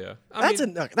excited. Oh, yeah. That's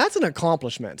an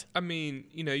accomplishment. I mean,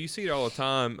 you see it all the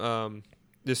time.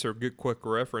 This is a good quick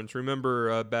reference.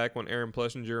 Remember back when Aaron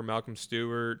Plessinger, Malcolm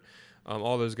Stewart,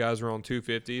 all those guys were on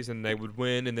 250s and they would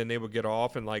win and then they would get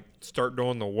off and like start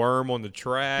doing the worm on the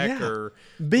track or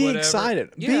be whatever. Excited.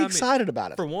 Yeah, be excited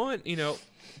about it. For one,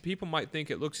 people might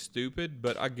think it looks stupid,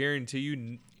 but I guarantee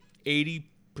you 80%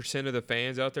 of the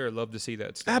fans out there love to see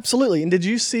that stuff. Absolutely. And did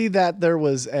you see that there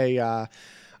was a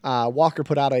Walker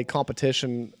put out a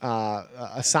competition,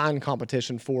 a sign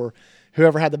competition for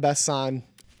whoever had the best sign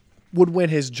would win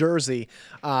his jersey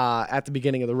at the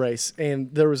beginning of the race. And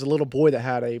there was a little boy that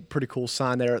had a pretty cool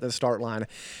sign there at the start line.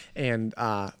 And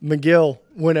McGill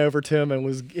went over to him and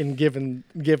was giving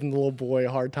the little boy a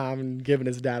hard time and giving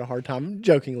his dad a hard time,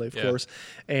 jokingly, of course.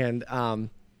 And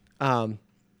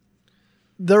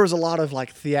there was a lot of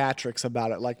like theatrics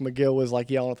about it. Like McGill was like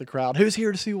yelling at the crowd, "Who's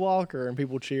here to see Walker?" And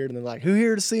people cheered. And then like, "Who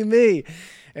here to see me?"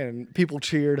 And people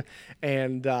cheered.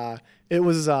 And it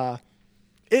was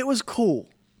cool.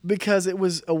 Because it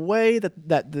was a way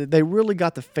that they really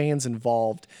got the fans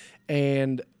involved,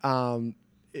 and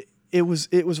it was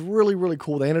really, really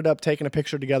cool. They ended up taking a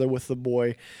picture together with the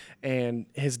boy and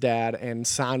his dad, and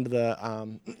signed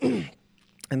the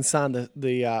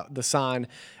the sign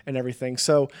and everything.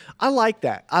 So I like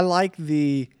that. I like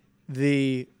the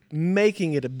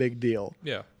making it a big deal.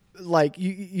 Yeah. Like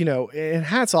and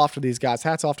hats off to these guys.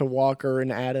 Hats off to Walker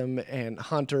and Adam and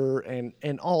Hunter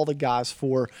and all the guys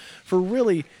for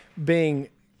really being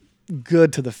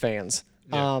good to the fans.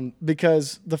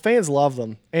 Because the fans love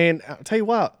them. And I'll tell you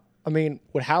what, I mean,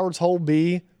 would Howard's Hole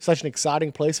be such an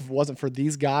exciting place if it wasn't for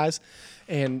these guys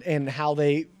and how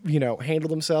they handle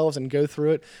themselves and go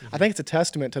through it? Mm-hmm. I think it's a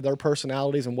testament to their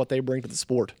personalities and what they bring to the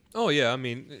sport. Oh yeah, I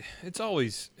mean, it's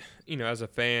always as a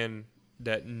fan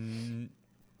that.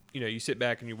 You sit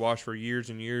back and you watch for years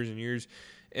and years and years.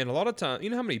 And a lot of times,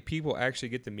 how many people actually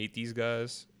get to meet these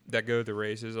guys that go to the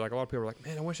races? Like a lot of people are like,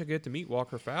 man, I wish I could get to meet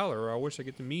Walker Fowler, or I wish I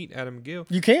get to meet Adam Gill.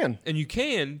 You can. And you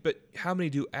can, but how many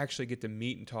do actually get to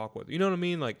meet and talk with? You know what I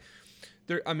mean? Like,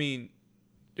 there's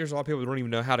a lot of people that don't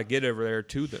even know how to get over there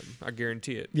to them. I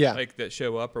guarantee it. Yeah. Like that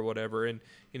show up or whatever. And,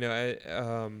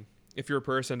 if you're a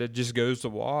person that just goes to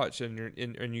watch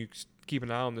and you keep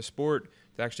an eye on the sport,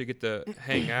 to actually get to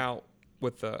hang out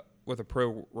with a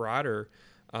pro rider,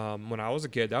 when I was a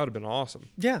kid, that would have been awesome.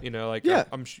 Yeah.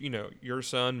 I'm your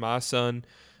son, my son.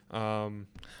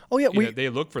 They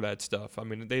look for that stuff. I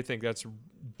mean, they think that's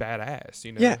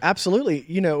badass. Yeah, absolutely.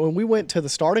 When we went to the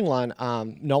starting line,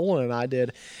 Nolan and I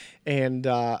did, and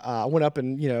I went up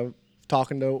and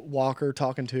talking to Walker,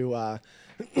 talking to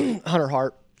Hunter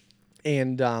Hart,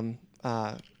 and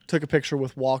took a picture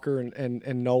with Walker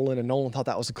and Nolan, and Nolan thought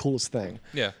that was the coolest thing.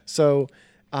 Yeah. So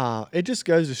it just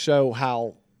goes to show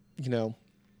how,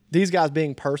 these guys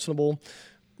being personable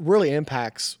really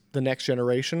impacts the next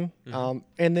generation. Mm-hmm.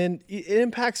 And then it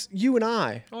impacts you and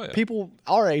I, people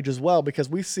our age as well, because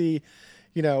we see,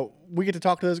 we get to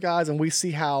talk to those guys and we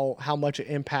see how much it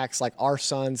impacts like our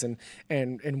sons and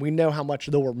we know how much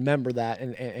they'll remember that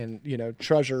and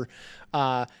treasure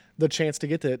the chance to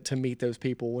get to meet those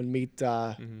people and meet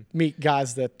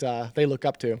guys that they look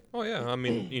up to. Oh yeah, I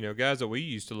mean, guys that we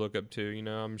used to look up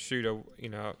to.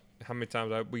 How many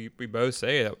times we both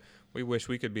say that we wish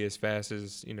we could be as fast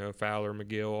as Fowler,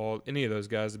 McGill, any of those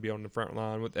guys to be on the front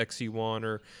line with XC1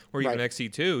 or even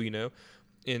XC2.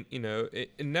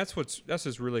 And that's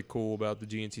just really cool about the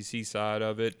GNCC side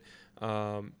of it.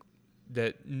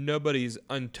 That nobody's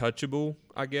untouchable,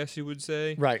 I guess you would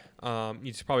say. Right.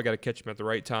 You just probably got to catch them at the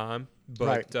right time.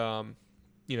 But,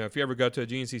 if you ever go to a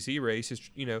GNCC race,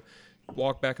 just,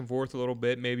 walk back and forth a little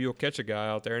bit. Maybe you'll catch a guy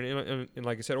out there. And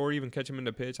like I said, or even catch him in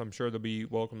the pits. I'm sure they'll be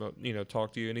welcome to,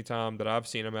 talk to you. Anytime that I've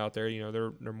seen them out there,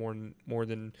 they're more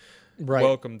than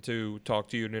welcome to talk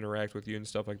to you and interact with you and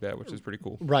stuff like that, which is pretty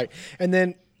cool. Right. And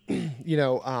then,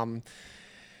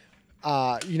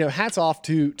 hats off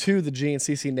to the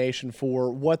GNCC Nation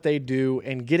for what they do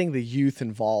and getting the youth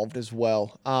involved as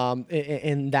well,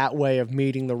 in that way of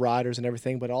meeting the riders and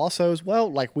everything. But also as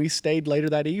well, like we stayed later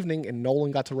that evening and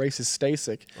Nolan got to race his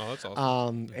Stasic. Oh, that's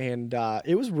awesome. And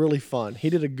it was really fun.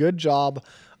 He did a good job.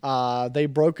 They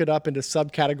broke it up into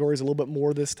subcategories a little bit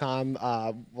more this time,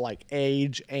 like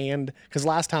age and because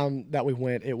last time that we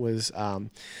went, it was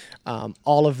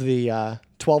all of the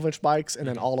 12-inch bikes and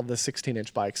then all of the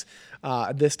 16-inch bikes.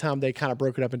 This time they kind of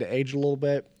broke it up into age a little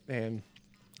bit, and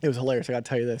it was hilarious. I got to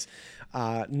tell you this.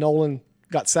 Nolan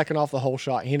got second off the whole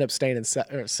shot. He ended up staying in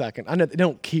second. I know they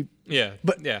don't keep. Yeah,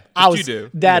 but yeah. You do.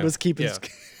 Dad was keeping.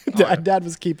 Yeah. Dad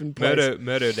was keeping place.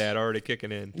 Moto Dad already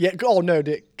kicking in. Yeah. Oh no,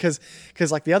 because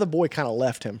like the other boy kind of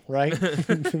left him. Right.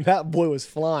 That boy was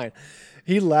flying.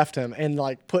 He left him and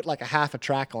like put like a half a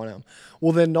track on him.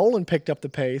 Well, then Nolan picked up the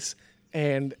pace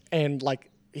and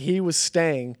like he was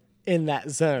staying in that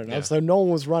zone. Yeah. So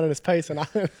Nolan was running his pace, and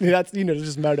that's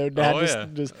just Moto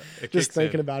Dad just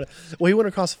thinking about it. Well, he went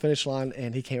across the finish line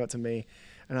and he came up to me.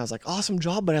 And I was like, awesome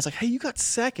job, buddy. I was like, hey, you got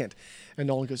second. And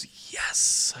Nolan goes,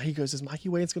 yes. He goes, is Mikey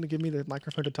Wayne's going to give me the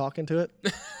microphone to talk into it?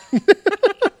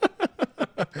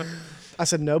 I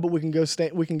said, no, but we can go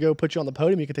put you on the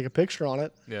podium. You can take a picture on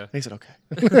it. Yeah. And he said, okay.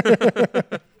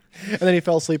 And then he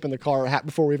fell asleep in the car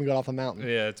before we even got off the mountain.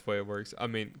 Yeah, that's the way it works. I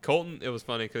mean, Colton, it was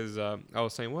funny because I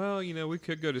was saying, well, we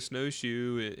could go to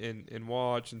Snowshoe and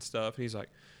watch and stuff. And he's like,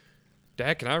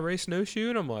 Dad, can I race Snowshoe?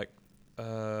 And I'm like,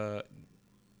 I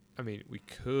mean, we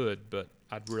could, but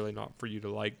I'd really not for you to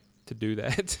like to do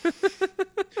that.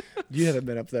 You haven't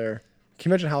been up there. Can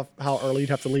you imagine how early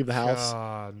you'd have to leave the house?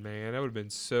 God, man, that would have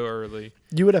been so early.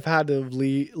 You would have had to have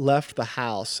left the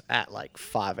house at like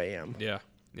 5 a.m. Yeah,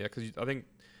 because I think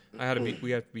we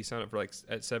have to be signed up for like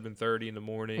at 7:30 in the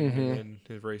morning, and then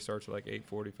his race starts at like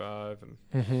 8:45.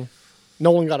 And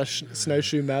Nolan got a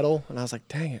snowshoe medal, and I was like,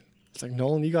 dang it. It's like,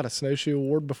 Nolan, you got a snowshoe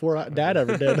award before Dad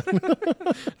ever did.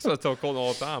 That's what I tell Colton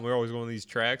all the time. We're always going to these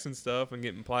tracks and stuff and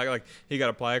getting plaque. Like, he got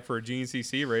a plaque for a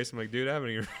GNCC race. I'm like, dude, I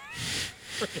haven't even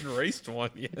freaking raced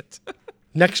one yet.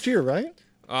 Next year, right?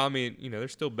 I mean, they're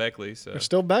still Beckley. So. They're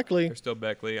still Beckley.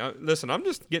 Listen, I'm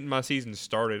just getting my season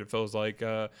started, it feels like.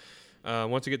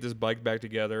 Once I get this bike back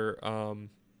together,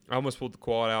 I almost pulled the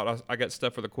quad out. I got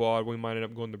stuff for the quad. We might end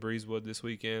up going to Breezewood this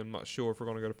weekend. I'm not sure if we're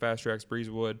going to go to Fast Tracks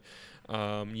Breezewood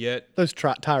yet. Those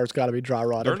tires got to be dry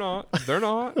rotted. They're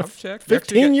not. I've checked.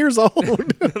 15 years old.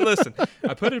 Listen,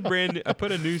 I put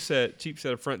a new cheap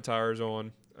set of front tires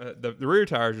on. The rear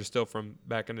tires are still from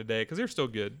back in the day because they're still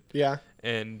good. Yeah.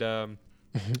 And I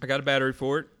got a battery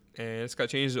for it, and it's got to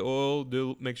change the oil.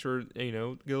 Make sure get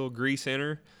a little grease in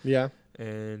her. Yeah.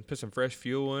 And put some fresh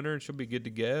fuel in her, and she'll be good to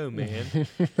go, man.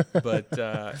 But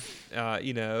I'm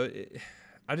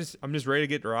just ready to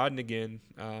get riding again.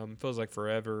 Feels like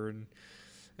forever,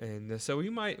 and so we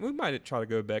might try to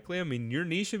go Beckley. I mean, your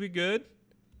knee should be good,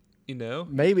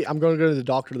 Maybe I'm going to go to the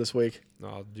doctor this week.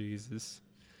 Oh Jesus,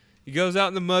 he goes out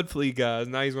in the mud flea, guys.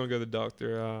 Now he's going to go to the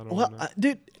doctor. I don't know.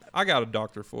 Dude, I got a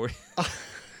doctor for you.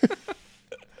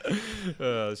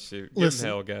 Oh shoot! Give him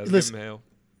hell, guys. Listen, Give him hell.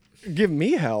 Give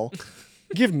me hell.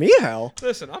 Give me hell.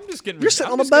 Listen, I'm just getting. You're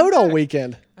sitting on the boat all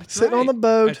weekend. Sitting on the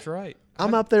boat. That's right.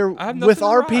 I'm up there with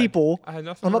our people. I'm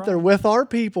up there with our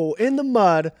people in the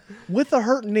mud with a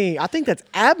hurt knee. I think that's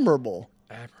admirable.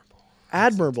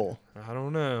 Admirable. I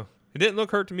don't know. It didn't look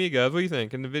hurt to me, guys. What do you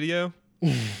think in the video?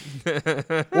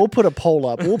 We'll put a poll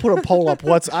up.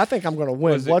 I think I'm going to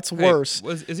win. What's worse?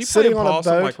 Is he sitting playing on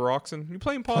possum a boat, like Roxon? You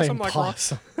playing possum like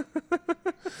Roxon?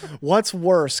 What's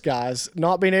worse, guys?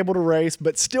 Not being able to race,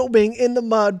 but still being in the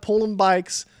mud, pulling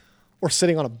bikes, or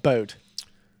sitting on a boat?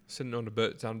 Sitting on the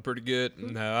boat sounded pretty good.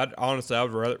 No, honestly, I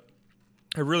would rather.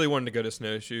 I really wanted to go to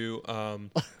Snowshoe.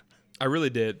 I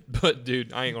really did, but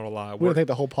dude, I ain't gonna lie. We don't think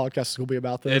the whole podcast is gonna be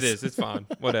about this. It is. It's fine.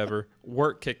 Whatever.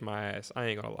 Work kicked my ass. I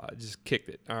ain't gonna lie. Just kicked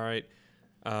it. All right.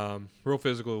 Real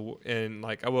physical, and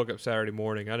like I woke up Saturday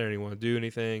morning. I didn't even want to do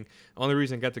anything. Only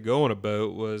reason I got to go on a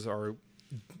boat was our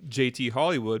JT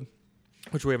Hollywood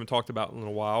which we haven't talked about in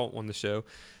a while on the show.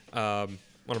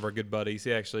 One of our good buddies,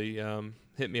 he actually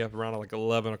hit me up around like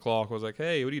 11 o'clock. I was like,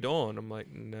 hey, what are you doing? I'm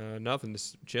like, no, nothing,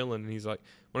 just chilling. And he's like,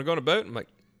 want to go on a boat? I'm like,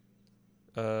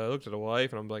 I looked at the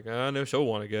wife, and I'm like, I know she'll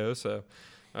want to go. So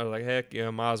I was like, heck,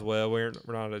 might as well. We're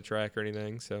not at a track or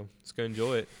anything, so let's go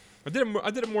enjoy it. I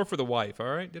did it more for the wife, all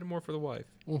right? Did it more for the wife.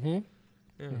 Mm-hmm.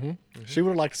 Yeah. Mm-hmm. She would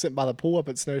have liked to sit by the pool up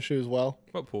at Snowshoe as well.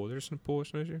 What pool? There's some pool at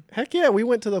Snowshoe? Heck yeah, we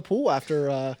went to the pool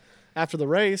after the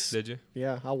race. Did you?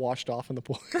 Yeah, I washed off in the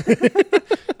pool.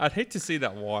 I'd hate to see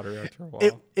that water after a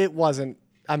while. It wasn't.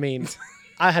 I mean,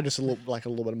 I had just a little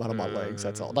bit of mud on my legs.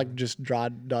 That's all. Like just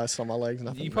dried dust on my legs.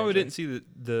 Nothing. You probably didn't see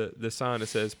the sign that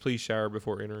says "Please shower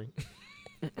before entering."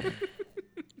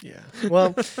 Yeah.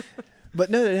 Well, but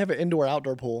no, they have an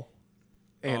indoor-outdoor pool,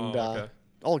 and okay.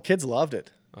 all the kids loved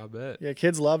it. I bet. Yeah,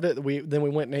 kids loved it. Then we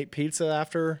went and ate pizza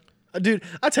after. Dude,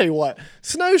 I tell you what,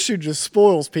 Snowshoe just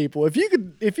spoils people. If you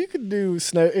could do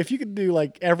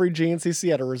like every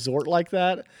GNCC at a resort like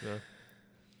that, Yeah.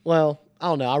 well, I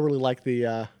don't know. I really like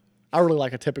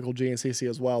a typical GNCC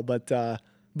as well, but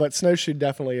Snowshoe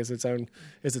definitely is its own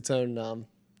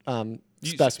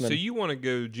specimen. So you want to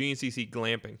go GNCC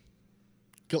glamping?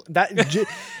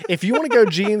 If you want to go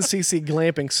GNCC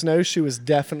glamping, Snowshoe is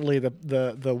definitely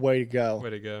the way to go. Way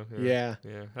to go. Yeah.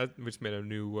 Yeah. We just made a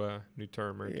new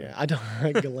term right Yeah, I don't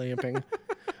like glamping.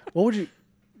 What would you?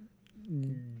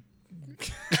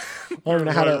 I don't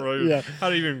know how to. Yeah. How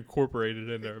to even incorporate it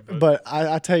in there. But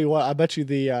I tell you what, I bet you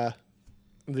the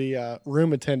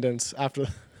room attendants after.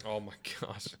 Oh my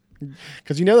gosh.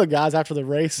 Because you know the guys after the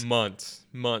race. Months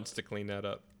to clean that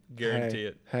up. Guarantee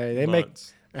it. Hey, they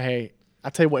Months. Hey, I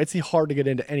tell you what, it's hard to get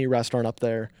into any restaurant up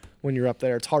there. When you're up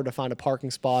there, it's hard to find a parking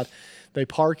spot. They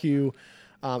park you.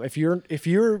 If you're.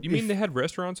 You mean they had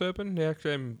restaurants open? They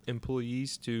actually have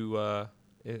employees to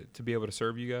be able to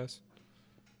serve you guys?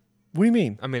 What do you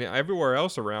mean? I mean, everywhere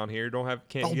else around here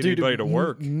can't get anybody to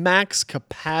work. Max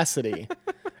capacity.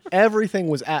 Everything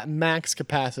was at max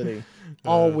capacity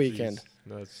all weekend. Geez.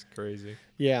 That's crazy.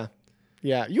 Yeah.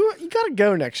 You got to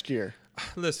go next year.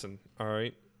 Listen, all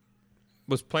right.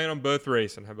 Was planning on both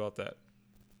racing. How about that?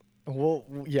 Well,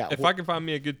 yeah. If I can find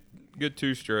me a good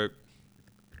two-stroke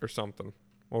or something,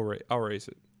 I'll race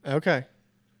it. Okay.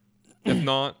 If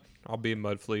not, I'll be a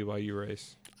mud flea while you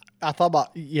race. I thought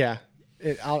about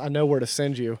I know where to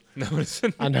send you. No,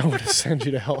 listen. I know where to send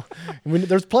you to help.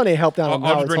 There's plenty of help down on I'll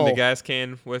Howard's just bring Hole. the gas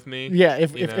can with me. Yeah,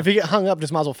 if you get hung up,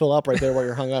 just might as well fill up right there where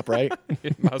you're hung up, right?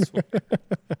 Might as well.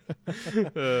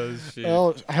 Oh, shit.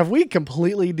 Well, have we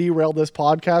completely derailed this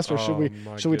podcast,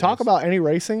 or should we talk about any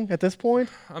racing at this point?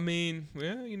 I mean,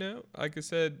 yeah, like I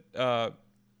said,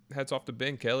 hats off to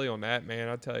Ben Kelly on that, man.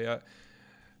 I tell you,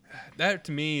 that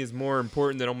to me is more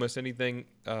important than almost anything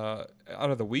out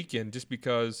of the weekend, just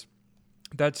because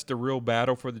that's the real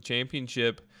battle for the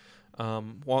championship.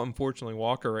 Unfortunately,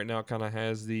 Walker right now kind of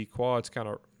has the quads kind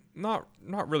of not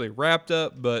really wrapped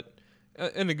up, but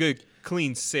in a good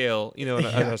clean sail,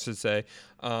 I should say.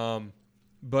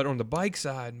 But on the bike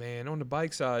side,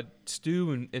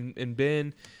 Stu and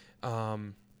Ben,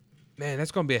 man,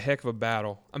 that's going to be a heck of a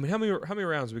battle. I mean, how many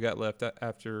rounds we got left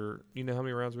after? You know how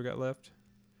many rounds we got left?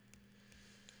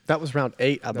 That was round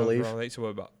 8, I believe. Round 8, so what,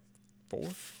 about 4?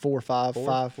 4 or 5.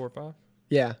 5. 4 or 5?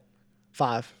 Yeah,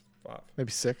 5. 5.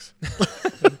 Maybe 6.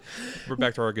 We're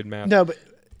back to our good math. No, but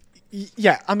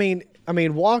yeah, I mean,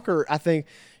 Walker, I think,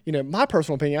 my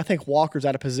personal opinion, I think Walker's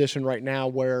at a position right now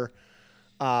where,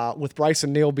 with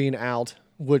Bryson Neal being out,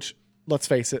 which, let's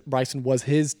face it, Bryson was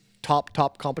his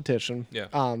top competition.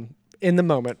 Yeah. In the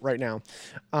moment right now,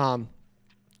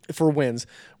 for wins.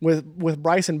 With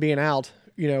Bryson being out,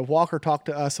 Walker talked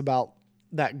to us about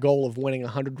that goal of winning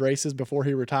 100 races before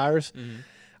he retires. Mm-hmm.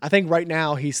 I think right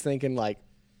now he's thinking like,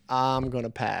 I'm going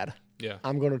to pad. Yeah.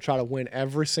 I'm going to try to win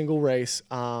every single race.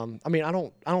 I mean, I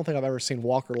don't think I've ever seen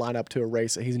Walker line up to a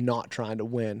race that he's not trying to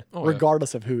win,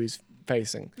 regardless of who he's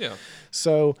facing. Yeah.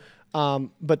 So,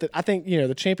 but I think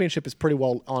the championship is pretty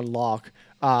well on lock.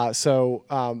 But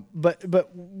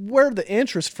where the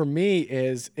interest for me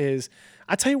is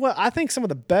I tell you what, I think some of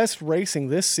the best racing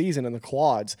this season in the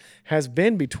quads has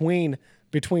been between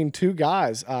two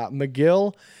guys,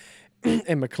 McGill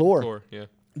and McClure. Yeah.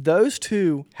 Those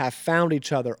two have found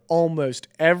each other almost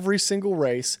every single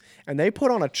race, and they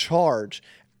put on a charge.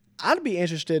 I'd be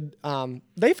interested.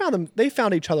 They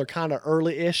found each other kind of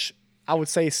early-ish. I would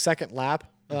say second lap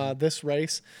this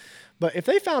race, but if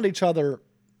they found each other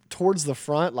towards the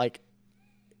front, like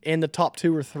in the top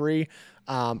 2 or 3,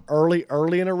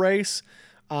 early in a race,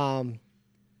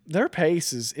 their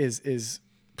pace is.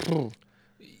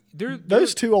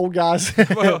 those two old guys.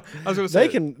 Well, I was going to say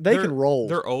they can roll.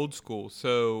 They're old school,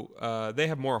 so they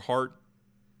have more heart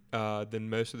than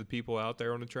most of the people out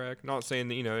there on the track. Not saying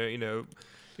that you know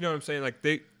what I'm saying. Like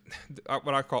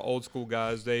what I call old school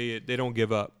guys, they don't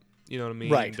give up. You know what I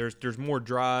mean? Right. There's more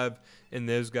drive in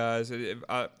those guys.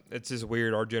 It's just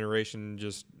weird. Our generation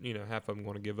just half of them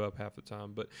want to give up half the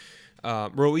time, but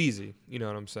real easy. You know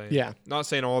what I'm saying? Yeah. Not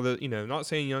saying not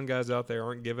saying young guys out there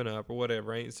aren't giving up or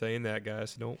whatever. I ain't saying that,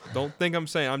 guys. Don't think I'm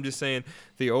saying. I'm just saying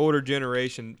the older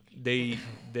generation they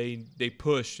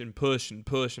push and push and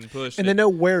push and push, and they know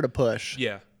where to push.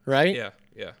 Yeah. Right. Yeah.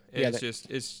 And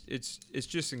it's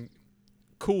just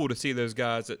cool to see those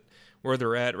guys that where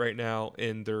they're at right now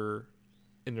in their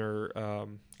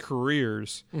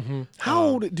careers. Mm-hmm. How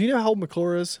old? Do you know how old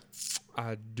McClure is?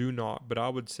 I do not, but I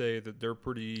would say that they're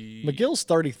pretty. McGill's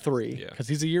 33 because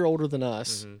he's a year older than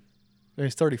us. Mm-hmm. And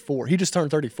he's 34. He just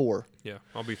turned 34. Yeah,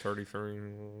 I'll be 33.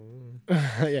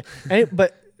 Yeah,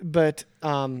 but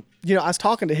I was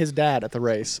talking to his dad at the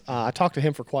race. I talked to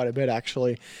him for quite a bit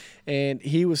actually, and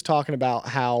he was talking about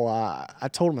how I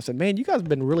told him, I said, man, you guys have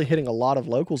been really hitting a lot of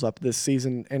locals up this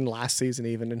season and last season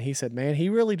even. And he said, man, he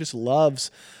really just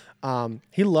loves.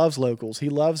 He loves locals. He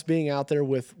loves being out there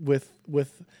with.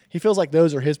 He feels like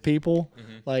those are his people,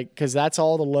 like because that's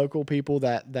all the local people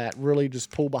that really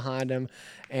just pull behind him.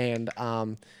 And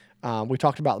we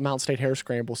talked about the Mountain State Hare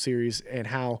Scramble series and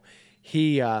how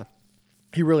he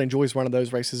really enjoys running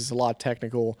those races. It's a lot of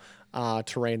technical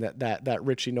terrain that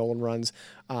Richie Nolan runs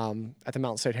at the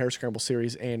Mountain State Hare Scramble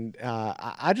series, and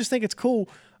I just think it's cool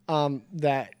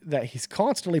that he's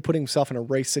constantly putting himself in a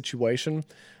race situation.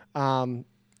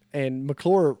 And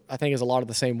McClure, I think, is a lot of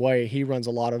the same way. He runs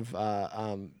a lot of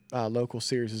local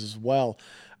series as well.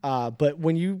 But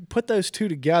when you put those two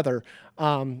together,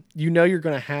 you're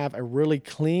going to have a really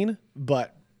clean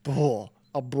but a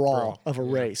brawl of a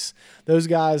race. Those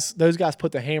guys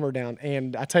put the hammer down.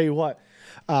 And I tell you what,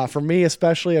 for me,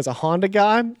 especially as a Honda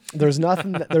guy, there's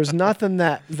nothing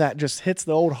that just hits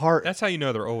the old heart. That's how you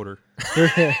know they're older.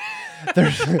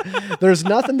 There's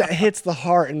nothing that hits the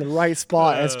heart in the right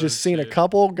spot as just seeing a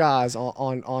couple of guys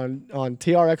on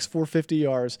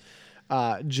TRX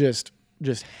 450Rs just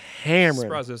hammering.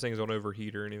 Surprised those things don't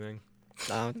overheat or anything.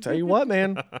 I'll tell you what,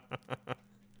 man.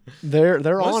 They're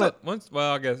on it.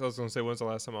 I guess I was going to say when's the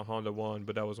last time a Honda won,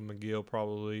 but that was a McGill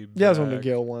probably. Yeah, it was when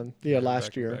McGill won. Yeah,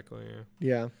 last year.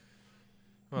 Yeah.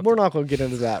 We're not going to get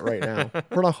into that right now.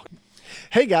 We're not.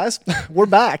 Hey guys, we're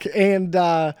back, and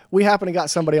we happen to got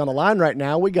somebody on the line right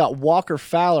now. We got Walker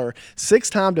Fowler,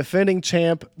 6-time defending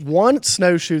champ, won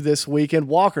Snowshoe this weekend.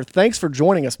 Walker, thanks for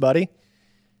joining us, buddy.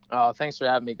 Oh, thanks for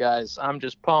having me, guys. I'm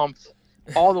just pumped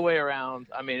all the way around.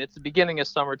 I mean, it's the beginning of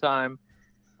summertime.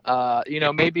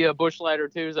 Maybe a bush light or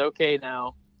two is okay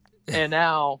now, and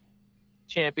now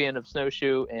champion of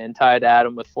Snowshoe and tied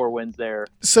Adam with 4 wins there.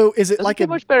 So is it doesn't get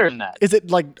much better than that? Is it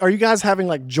like, are you guys having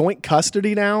like joint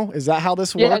custody now? Is that how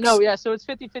this works? Yeah, so it's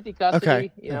 50-50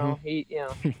 custody. Okay.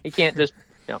 He can't just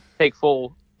take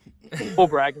full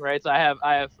bragging rights. I have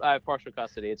partial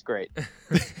custody. It's great.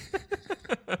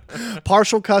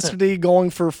 Partial custody going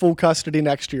for full custody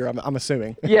next year, I'm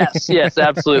assuming. Yes,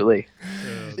 absolutely.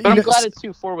 But I'm glad it's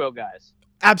 2 4-wheel guys.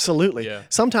 Absolutely. Yeah.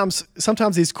 Sometimes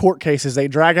these court cases, they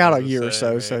drag out a year or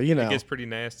so. Man, so it gets pretty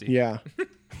nasty. Yeah.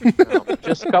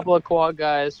 Just a couple of quad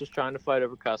guys just trying to fight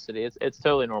over custody. It's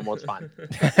totally normal. It's fine.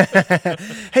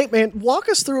 Hey man, walk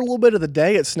us through a little bit of the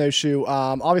day at Snowshoe.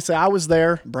 Obviously I was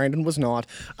there. Brandon was not.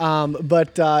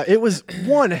 But it was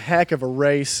one heck of a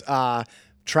race.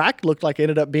 Track looked like it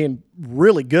ended up being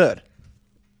really good.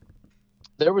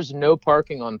 There was no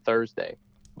parking on Thursday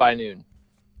by noon.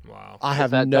 Wow. I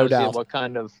have no doubt.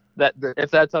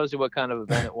 If that tells you what kind of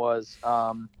event it was.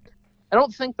 I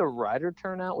don't think the rider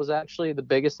turnout was actually the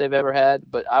biggest they've ever had,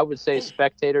 but I would say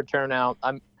spectator turnout.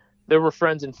 There were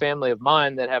friends and family of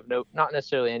mine that have not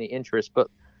necessarily any interest,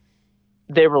 but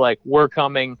they were like, we're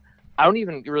coming. I don't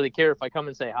even really care if I come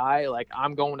and say hi. Like,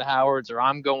 I'm going to Howard's or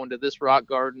I'm going to this rock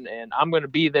garden, and I'm going to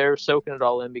be there soaking it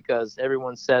all in because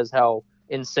everyone says how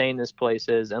insane this place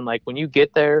is. And like when you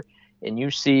get there and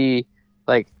you see,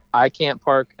 like, I can't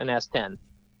park an S10.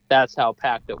 That's how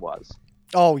packed it was.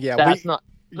 Oh yeah, that's not.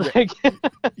 Like,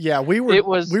 we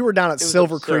were down at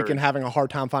Silver Creek and having a hard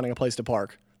time finding a place to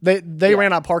park. They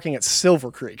ran out parking at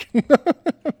Silver Creek.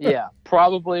 Yeah,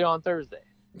 probably on Thursday.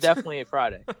 Definitely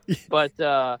Friday.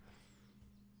 But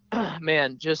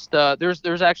man, just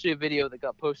there's actually a video that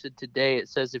got posted today. It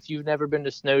says if you've never been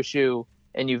to Snowshoe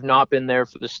and you've not been there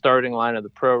for the starting line of the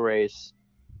pro race,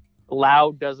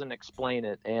 Loud doesn't explain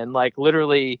it. And like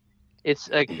literally it's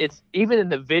like it's even in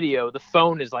the video, the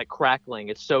phone is like crackling.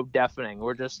 It's so deafening.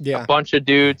 We're just Yeah. a bunch of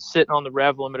dudes sitting on the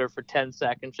rev limiter for 10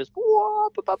 seconds, just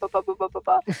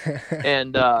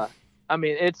and I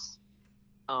mean it's.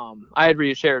 I had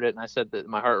reshared it and I said that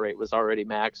my heart rate was already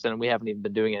maxed and we haven't even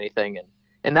been doing anything,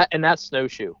 and that's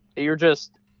Snowshoe. You're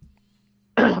just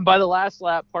by the last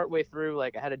lap, partway through,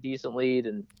 like I had a decent lead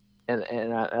and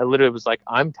I literally was like,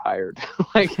 I'm tired.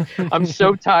 Like I'm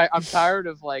so tired. I'm tired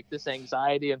of like this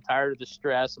anxiety. I'm tired of the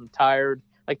stress. I'm tired.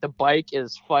 Like the bike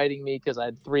is fighting me because I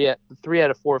had three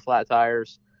out of 4 flat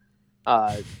tires.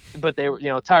 But they were,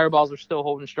 tire balls were still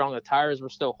holding strong. The tires were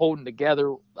still holding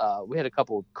together. We had a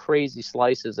couple of crazy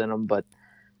slices in them, but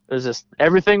it was just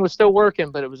everything was still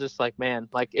working. But it was just like, man,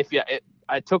 like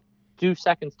I took 2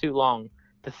 seconds too long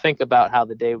to think about how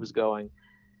the day was going.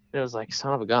 And it was like,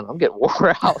 son of a gun, I'm getting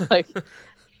wore out. Like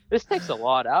this takes a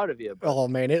lot out of you. Oh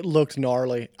man, it looked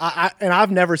gnarly.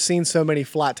 I've never seen so many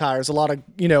flat tires. A lot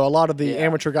of the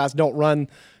amateur guys don't run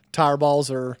tire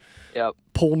balls or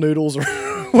pool noodles or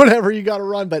whatever you got to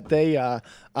run, but they there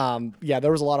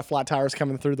was a lot of flat tires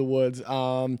coming through the woods.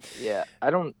 I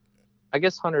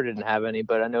guess Hunter didn't have any,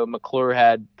 but I know McClure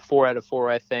had 4 out of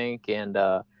 4, I think, and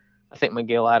I think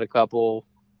McGill had a couple,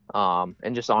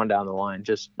 and just on down the line.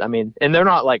 And they're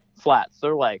not like flats;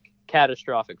 they're like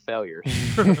catastrophic failures.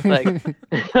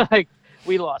 like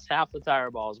we lost half the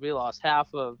tire balls, we lost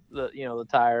half of the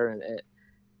tire, and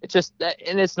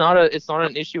it's not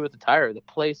an issue with the tire. The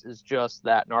place is just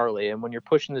that gnarly, and when you're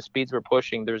pushing the speeds we're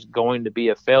pushing, there's going to be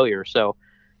a failure. So,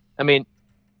 I mean,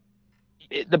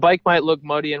 the bike might look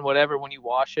muddy and whatever when you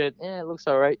wash it. It looks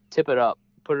all right. Tip it up,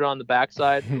 put it on the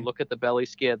backside, look at the belly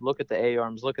skid, look at the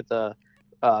A-arms, look at the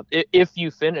if you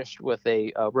finished with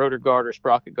a rotor guard or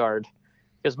sprocket guard,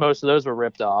 because most of those were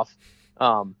ripped off.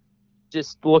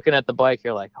 Just looking at the bike,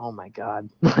 you're like, oh my God,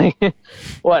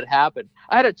 what happened?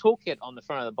 I had a toolkit on the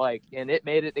front of the bike, and it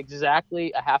made it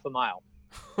exactly a half a mile.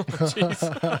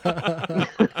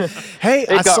 Hey,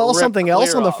 I saw something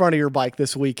else on the front of your bike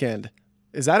this weekend.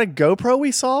 Is that a GoPro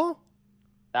we saw?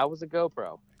 That was a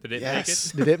GoPro. Did it make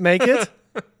it? Did it make it?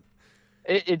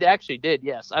 It actually did,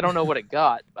 yes. I don't know what it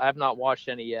got. I have not watched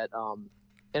any yet. And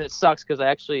it sucks because I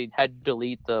actually had to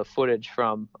delete the footage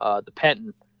from the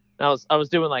Penton. And I was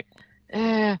doing like,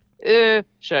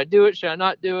 should I do it? Should I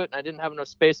not do it? And I didn't have enough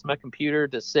space on my computer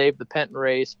to save the Penton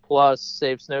race plus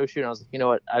save Snowshoe. And I was like, you know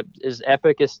what? As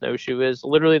epic as Snowshoe is,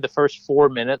 literally the first 4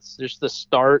 minutes, just the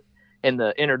start and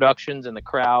the introductions and the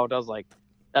crowd, I was like,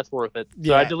 that's worth it.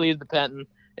 So I deleted the Penton.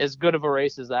 As good of a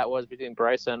race as that was between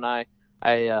Bryson and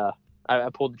I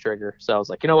pulled the trigger. So I was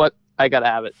like, you know what? I got to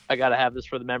have it. I got to have this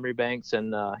for the memory banks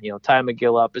and, tie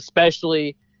McGill up,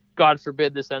 especially, God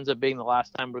forbid this ends up being the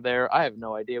last time we're there. I have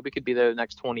no idea. We could be there the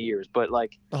next 20 years, but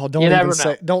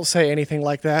don't say anything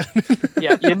like that.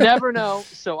 Yeah, you never know.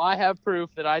 So I have proof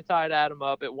that I tied Adam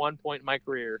up at one point in my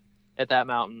career at that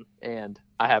mountain, and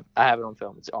I have it on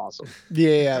film. It's awesome.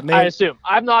 Yeah, man. I assume.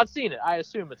 I've not seen it. I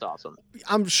assume it's awesome.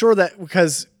 I'm sure that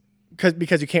because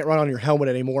you can't run on your helmet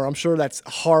anymore, I'm sure that's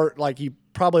hard. Like you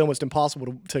probably almost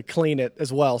impossible to clean it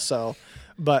as well. So,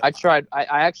 but I tried. I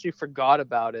actually forgot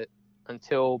about it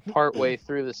until partway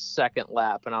through the second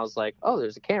lap, and I was like, "Oh,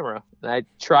 there's a camera." And I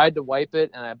tried to wipe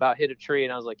it, and I about hit a tree,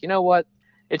 and I was like, "You know what?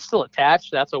 It's still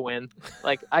attached. That's a win."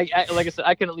 Like like I said,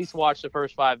 I can at least watch the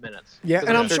first 5 minutes. Yeah,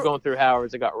 and I'm sure going through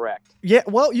Howard's, it got wrecked. Yeah,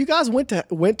 well, you guys went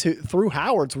through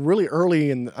Howard's really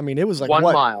early, and I mean, it was like 1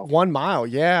 mile. 1 mile,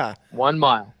 yeah. 1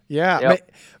 mile. Yeah,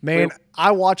 Yep. man.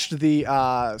 I watched the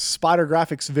Spider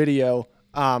Graphics video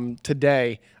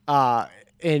today,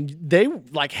 and they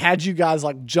like had you guys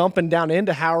like jumping down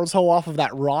into Howard's Hole off of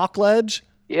that rock ledge.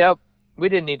 Yep. We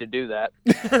didn't need to do that.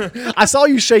 I saw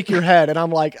you shake your head, and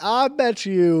I'm like, I bet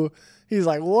you. He's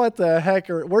like, what the heck?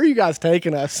 Where are you guys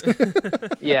taking us?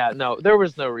 Yeah, no, there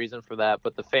was no reason for that,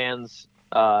 but the fans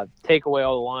take away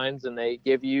all the lines, and they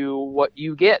give you what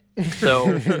you get.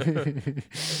 So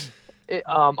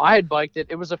I had biked it.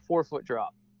 It was a 4-foot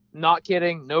drop. Not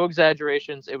kidding. No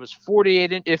exaggerations. It was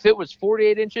 48. If it was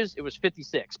 48 inches, it was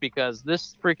 56 because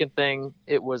this freaking thing,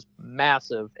 it was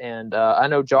massive. And I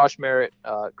know Josh Merritt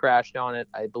crashed on it.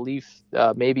 I believe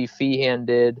maybe Feehan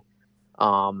did.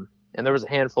 And there was a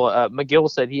handful. McGill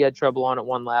said he had trouble on it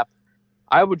one lap.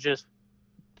 I would just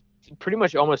pretty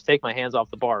much almost take my hands off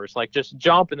the bars, like just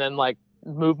jump and then like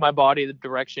move my body the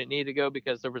direction it needed to go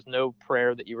because there was no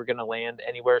prayer that you were going to land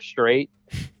anywhere straight.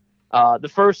 The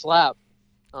first lap,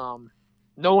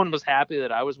 no one was happy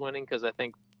that I was winning because I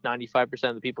think 95%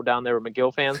 of the people down there were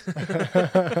McGill fans.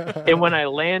 And when I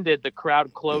landed, the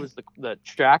crowd closed the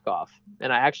track off,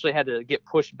 and I actually had to get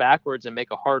pushed backwards and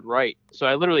make a hard right. So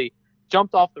I literally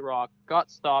jumped off the rock,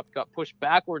 got stopped, got pushed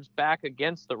backwards back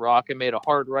against the rock, and made a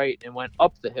hard right and went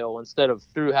up the hill instead of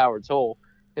through Howard's Hole.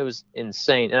 It was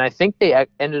insane. And I think they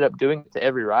ended up doing it to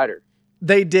every rider.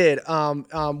 They did.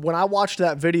 When I watched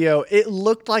that video, it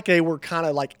looked like they were kind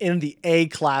of like in the A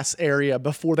class area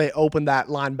before they opened that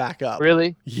line back up.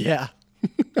 Really? Yeah.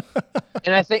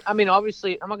 And I think, I mean,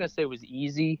 obviously, I'm not going to say it was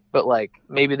easy, but like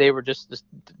maybe they were just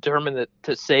determined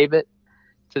to save it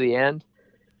to the end.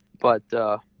 But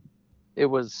it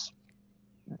was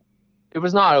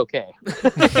not okay.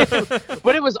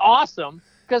 But it was awesome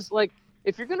because, like,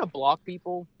 if you're going to block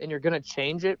people and you're going to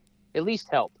change it, at least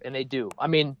help. And they do. I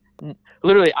mean,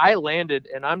 literally, I landed,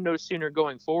 and I'm no sooner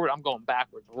going forward, I'm going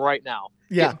backwards right now.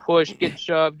 Yeah. Getting pushed, getting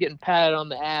shoved, getting patted on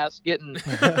the ass, getting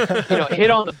hit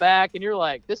on the back, and you're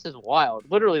like, this is wild.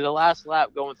 Literally, the last lap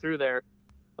going through there,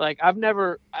 like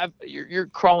you're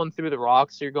crawling through the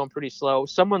rocks, so you're going pretty slow.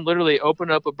 Someone literally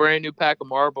opened up a brand new pack of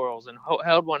Marlboros and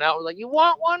held one out. Was like, "You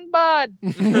want one, bud?"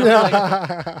 Like,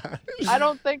 I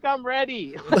don't think I'm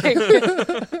ready. Like,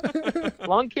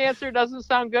 lung cancer doesn't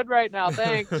sound good right now.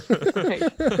 Thanks.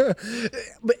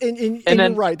 But and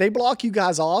you're right. They block you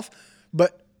guys off,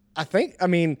 but I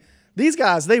mean, these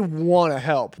guys, they want to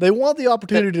help. They want the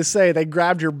opportunity to say they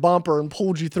grabbed your bumper and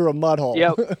pulled you through a mud hole.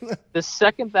 Yep. The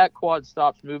second that quad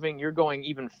stops moving, you're going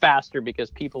even faster because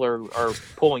people are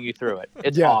pulling you through it.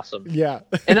 It's awesome. Yeah.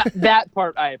 And that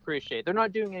part I appreciate. They're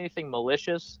not doing anything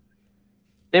malicious.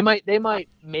 They might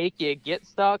make you get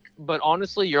stuck, but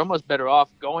honestly, you're almost better off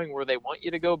going where they want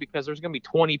you to go because there's going to be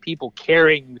 20 people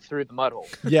carrying you through the mud hole.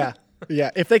 Yeah.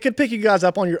 Yeah, if they could pick you guys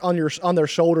up on their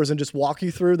shoulders and just walk you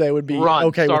through, they would be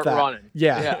okay with that. Running.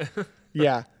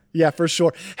 Yeah, for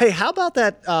sure. Hey, how about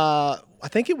that? I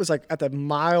think it was like at the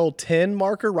mile 10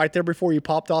 marker, right there before you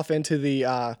popped off into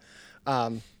the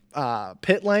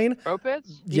pit lane. Pro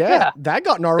pits? Yeah, that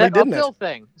got gnarly, that didn't it? uphill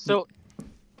thing. So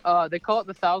they call it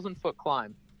the 1,000-foot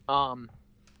climb,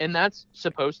 and that's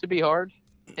supposed to be hard,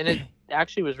 and it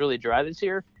actually was really dry this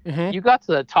year. Mm-hmm. You got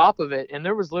to the top of it, and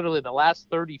there was literally the last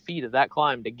 30 feet of that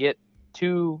climb to get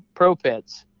to pro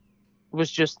pits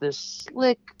was just this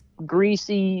slick,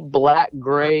 greasy, black,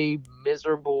 gray,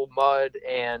 miserable mud,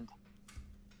 and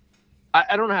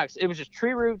I don't know how it was just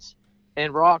tree roots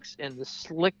and rocks and the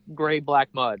slick, gray, black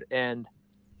mud. And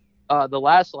the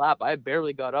last lap, I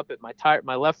barely got up it.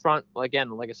 My left front,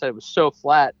 again, like I said, it was so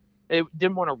flat, it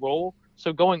didn't want to roll.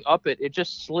 So going up it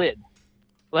just slid.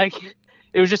 Like,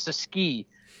 it was just a ski.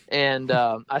 And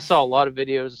I saw a lot of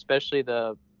videos, especially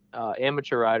the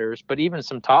amateur riders, but even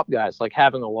some top guys, like,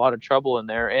 having a lot of trouble in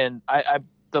there. And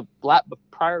the lap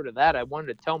prior to that, I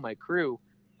wanted to tell my crew,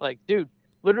 like, dude,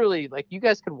 literally, like, you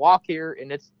guys could walk here,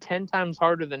 and it's 10 times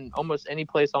harder than almost any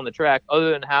place on the track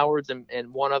other than Howard's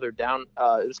and one other down.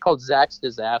 It was called Zach's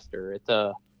Disaster at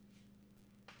the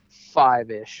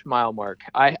 5-ish mile mark.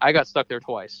 I got stuck there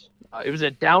twice. It was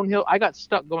a downhill. I got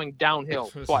stuck going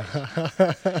downhill twice.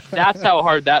 That's how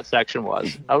hard that section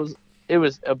was. It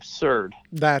was absurd.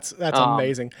 That's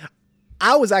amazing.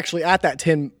 I was actually at that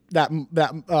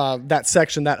that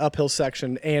section, that uphill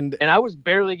section, and I was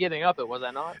barely getting up it, was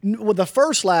I not? Well, the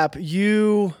first lap,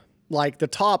 you, like, the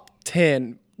top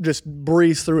 10 just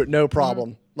breezed through it no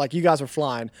problem. Mm-hmm. Like, you guys were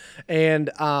flying, and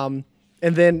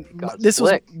then this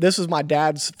was my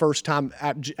dad's first time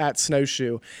at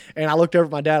Snowshoe, and I looked over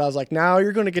at my dad. I was like, "Now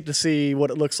you're going to get to see what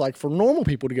it looks like for normal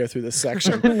people to go through this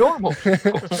section." Normal.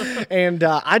 And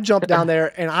I jumped down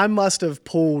there, and I must have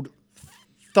pulled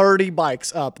 30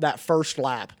 bikes up that first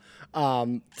lap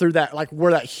through that, like,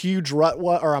 where that huge rut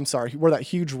was, or I'm sorry, where that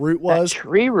huge root was. That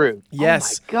tree root.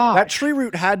 Yes. Oh my God. That tree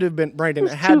root had to have been, Brandon,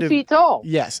 it had 2 feet tall.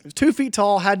 Yes. 2 feet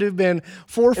tall, had to have been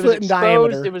 4 foot in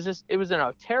diameter. It was in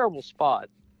a terrible spot.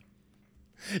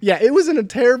 Yeah, it was in a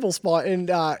terrible spot,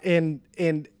 and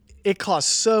it caused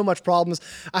so much problems.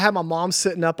 I had my mom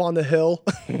sitting up on the hill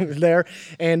there,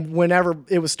 and whenever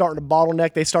it was starting to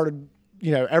bottleneck,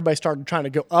 everybody started trying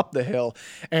to go up the hill,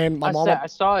 and my mom. I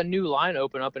saw a new line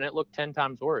open up, and it looked 10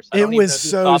 times worse. I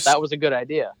thought that was a good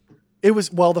idea. It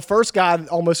was, well, the first guy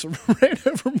almost ran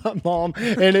over my mom,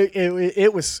 and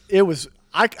it was.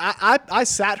 I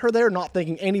sat her there, not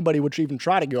thinking anybody would even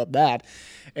try to go up that,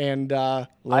 and lo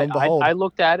and behold, I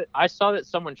looked at it. I saw that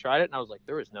someone tried it, and I was like,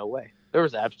 there is no way. There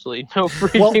was absolutely no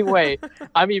freaking way.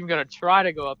 I'm even going to try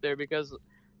to go up there because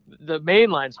the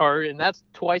main line's hard, and that's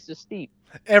twice as steep.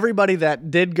 Everybody that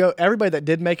did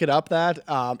make it up that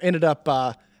ended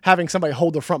up having somebody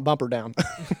hold the front bumper down.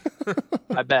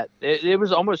 I bet it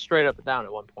was almost straight up and down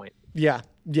at one point. Yeah.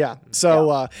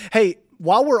 So, hey,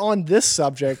 while we're on this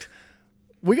subject,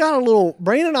 we got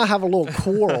Brandon and I have a little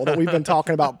quarrel that we've been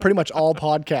talking about pretty much all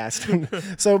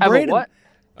podcast. So Brandon,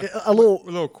 a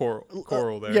little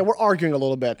quarrel there. Yeah, we're arguing a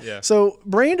little bit. Yeah. So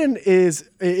Brandon is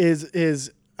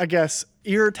I guess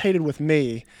irritated with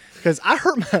me because I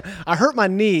hurt my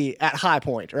knee at High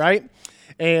Point, right?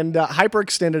 And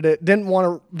hyperextended it. Didn't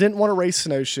want to race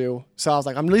Snowshoe, so I was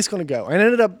like, I'm at least going to go. And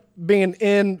ended up being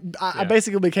in. I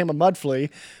basically became a mud flea,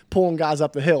 pulling guys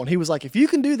up the hill. And he was like, if you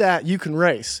can do that, you can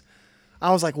race.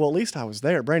 I was like, well, at least I was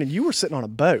there. Brandon, you were sitting on a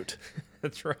boat.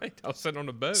 That's right. I was sitting on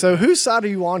a boat. So whose side are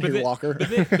you on here, Walker?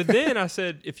 But then I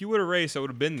said, if you would have raced, I would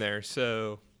have been there.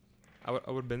 So I would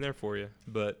have been there for you.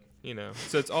 But,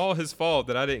 so it's all his fault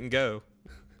that I didn't go.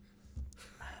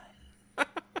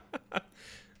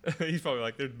 He's probably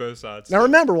like, there's both sides. Now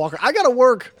remember, Walker, I gotta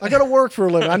work for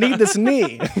a living. I need this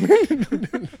knee.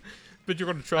 But you're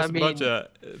going to trust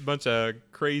a bunch of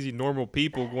crazy normal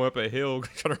people going up a hill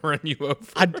trying to run you over.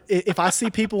 If I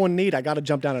see people in need, I got to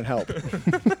jump down and help.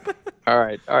 All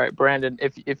right, Brandon.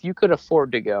 If you could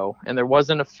afford to go, and there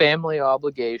wasn't a family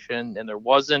obligation, and there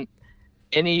wasn't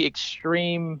any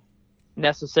extreme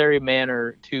necessary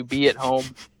manner to be at home,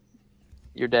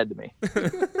 you're dead to me.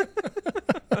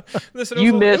 Listen,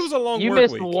 you missed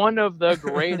one of the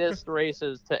greatest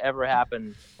races to ever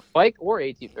happen, bike or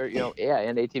ATV,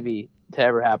 and ATV to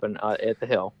ever happen at the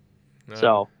hill. No.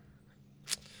 So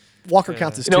Walker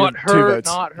counts as two votes.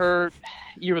 Not hurt.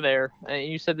 You were there, and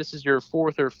you said this is your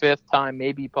fourth or fifth time,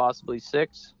 maybe possibly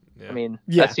sixth. Yeah. I mean,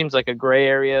 that seems like a gray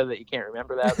area that you can't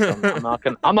remember that.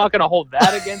 So I'm not gonna hold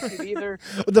that against you either.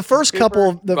 The first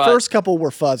couple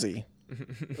were fuzzy.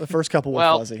 The first couple were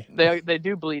fuzzy. They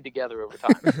do bleed together over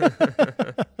time.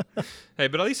 Hey,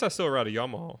 but at least I still ride a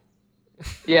Yamaha.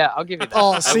 Yeah, I'll give you that.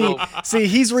 Oh, see,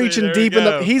 he's reaching deep in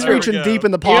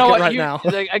the pocket right now.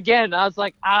 Again, I was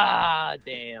like,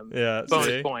 damn. Yeah.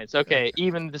 Bonus points. Okay,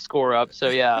 even the score up. So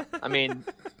yeah, I mean,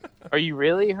 are you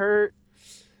really hurt?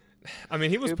 I mean,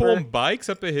 he was pulling bikes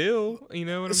up a hill. You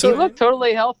know what I'm saying? He looked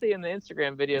totally healthy in the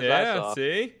Instagram videos I saw.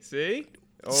 See.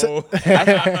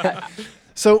 Oh.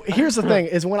 So here's the thing: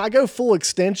 is when I go full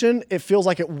extension, it feels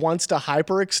like it wants to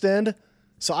hyperextend.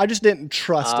 So I just didn't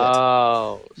trust it.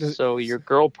 Oh, so your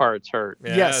girl parts hurt.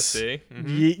 Yeah, yes. See?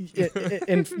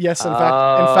 Mm-hmm. Yes, in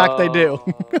fact, they do.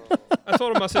 I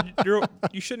told him, I said,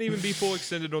 you shouldn't even be full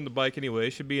extended on the bike anyway.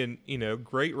 It should be in,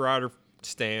 great rider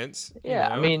stance. Yeah,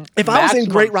 I mean, if I was in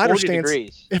great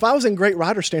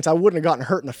rider stance, I wouldn't have gotten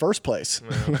hurt in the first place.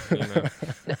 Well,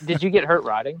 Did you get hurt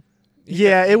riding?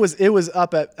 Yeah, it was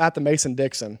up at the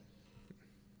Mason-Dixon,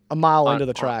 a mile into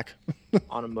the track.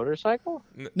 On a motorcycle?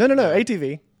 No,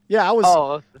 ATV. Yeah, I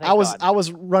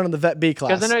was running the Vet B class.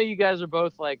 Because I know you guys are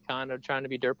both like kind of trying to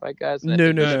be dirt bike guys. No,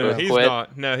 he's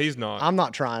not. No, he's not. I'm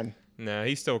not trying. No,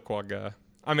 he's still a quad guy.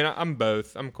 I mean, I'm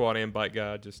both. I'm a quad and bike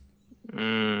guy. Just.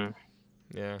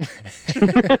 Yeah.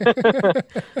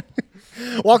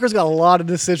 Walker's got a lot of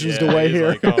decisions to weigh here.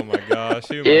 Like, oh my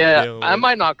gosh. I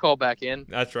might not call back in.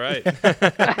 That's right.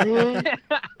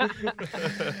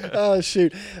 Oh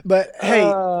shoot! But hey,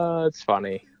 it's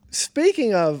funny.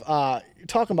 Speaking of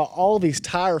talking about all these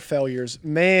tire failures,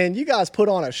 man, you guys put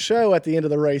on a show at the end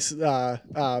of the race in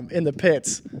the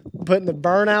pits, putting the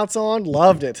burnouts on.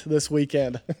 Loved it this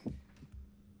weekend.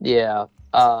 Yeah.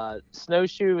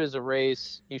 Snowshoe is a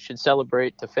race you should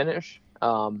celebrate to finish.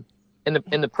 In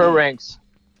the pro ranks,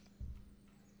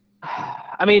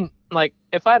 I mean, like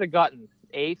if I'd have gotten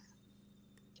 8th,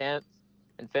 10th,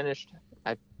 and finished,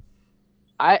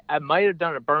 I might have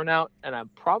done a burnout, and I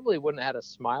probably wouldn't have had a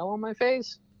smile on my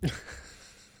face.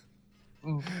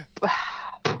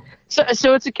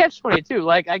 So it's a catch-22.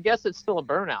 Like I guess it's still a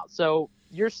burnout. So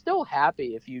you're still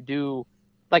happy if you do.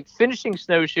 Like finishing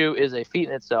Snowshoe is a feat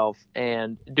in itself,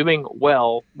 and doing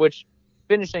well, which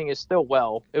finishing is still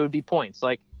well, it would be points.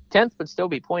 Like 10th would still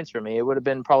be points for me. It would have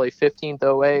been probably 15th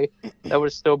OA. That would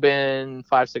have still been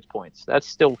 5-6 points. That's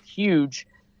still huge.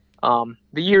 The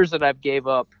years that I've gave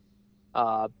up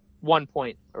 1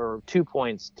 point or 2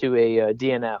 points to a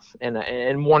DNF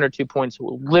and 1 or 2 points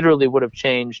literally would have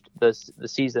changed the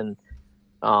season.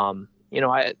 I'm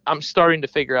starting to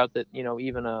figure out that,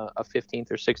 even a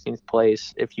 15th or 16th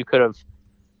place, if you could have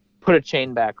put a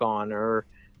chain back on or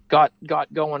got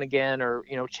going again or,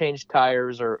 changed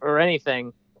tires or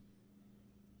anything,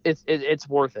 it's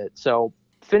worth it. So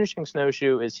finishing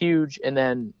Snowshoe is huge. And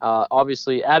then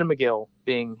obviously Adam McGill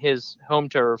being his home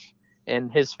turf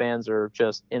and his fans are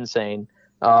just insane.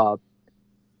 The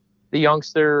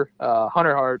youngster,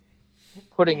 Hunter Hart,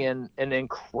 putting in an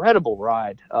incredible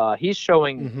ride. He's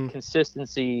showing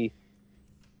consistency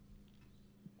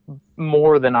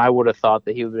more than I would have thought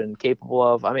that he would have been capable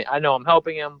of. I mean, I know I'm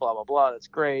helping him, blah, blah, blah. That's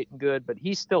great and good, but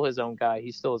he's still his own guy.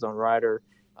 He's still his own rider.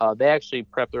 They actually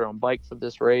prepped their own bike for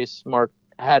this race. Mark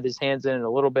had his hands in it a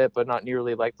little bit, but not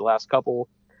nearly like the last couple.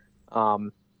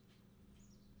 And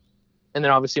then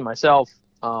obviously myself,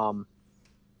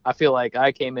 I feel like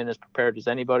I came in as prepared as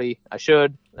anybody. I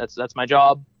should. That's my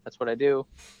job. That's what I do.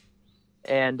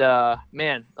 And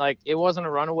man, like it wasn't a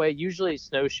runaway. Usually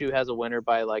Snowshoe has a winner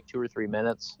by like 2 or 3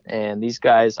 minutes. And these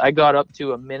guys, I got up to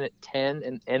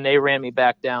 1:10 and they ran me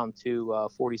back down to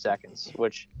 40 seconds,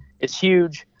 which is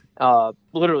huge.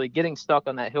 Literally getting stuck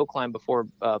on that hill climb before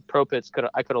pro pits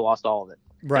I could have lost all of it.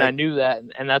 Right. And I knew that.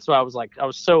 And that's why I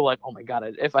was so like, oh my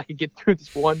God, if I could get through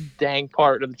this one dang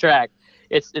part of the track,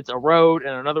 it's a road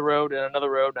and another road and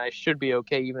another road. And I should be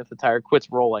okay, even if the tire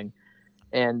quits rolling.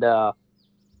 And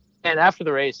after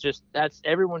the race,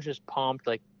 everyone's just pumped.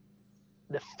 Like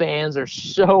the fans are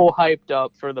so hyped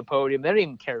up for the podium. They don't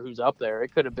even care who's up there.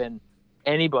 It could have been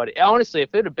anybody. Honestly,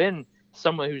 if it had been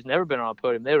someone who's never been on a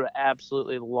podium, they would have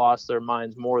absolutely lost their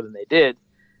minds more than they did.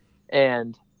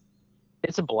 And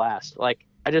it's a blast. Like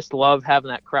I just love having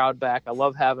that crowd back. I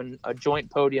love having a joint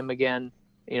podium again.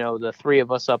 You know, the 3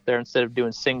 of us up there instead of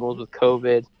doing singles with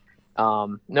COVID.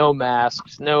 No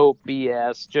masks, no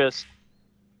BS, just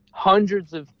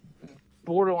hundreds of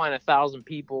borderline 1,000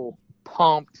 people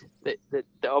pumped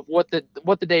of what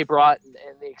the day brought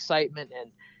and the excitement.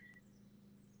 And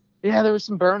yeah, there was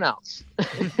some burnouts.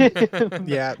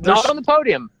 Yeah, not on the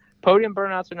podium. Podium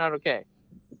burnouts are not okay.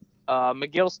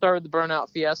 McGill started the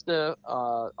burnout fiesta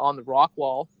on the rock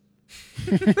wall,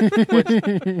 which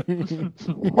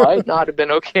might not have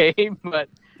been okay, but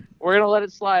we're gonna let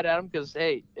it slide at him because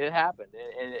hey, it happened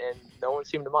and no one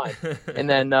seemed to mind. And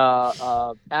then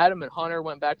Adam and Hunter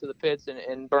went back to the pits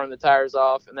and burned the tires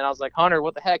off. And then I was like, Hunter,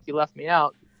 what the heck? You left me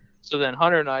out. So then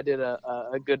Hunter and I did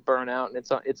a good burnout, and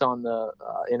it's on the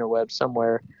interweb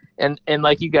somewhere. And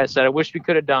like you guys said, I wish we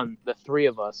could have done the 3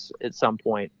 of us at some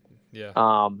point. Yeah.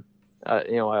 A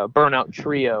burnout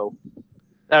trio.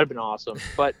 That'd have been awesome.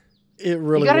 But it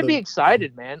really you got to would've- be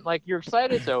excited, man. Like you're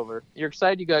excited it's over. You're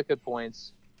excited you got good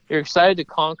points. You're excited to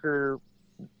conquer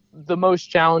the most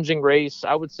challenging race,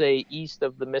 I would say, east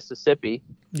of the Mississippi.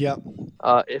 Yep.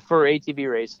 For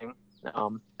ATV racing.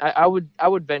 I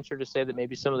would venture to say that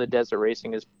maybe some of the desert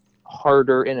racing is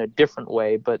harder in a different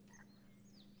way, but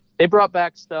they brought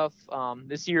back stuff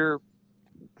this year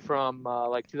from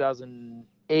like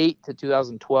 2008 to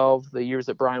 2012, the years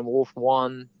that Brian Wolf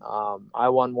won. I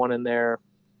won one in there.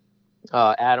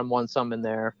 Adam won some in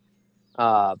there.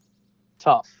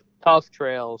 Tough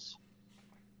trails.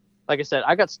 Like I said,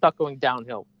 I got stuck going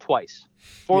downhill twice.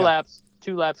 4 laps,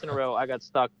 2 laps in a row, I got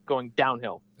stuck going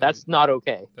downhill. That's not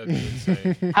okay. That'd be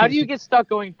insane. How do you get stuck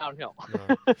going downhill?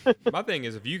 No. My thing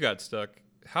is, if you got stuck,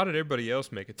 how did everybody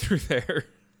else make it through there?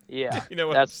 Yeah. You know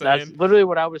what that's I'm saying? That's literally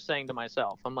what I was saying to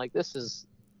myself. I'm like, this is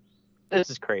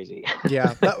crazy.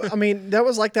 Yeah, that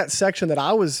was like that section that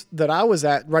I was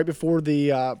at right before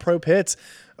the pro pits.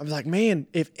 I was like, man,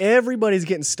 if everybody's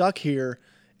getting stuck here,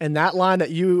 and that line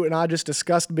that you and I just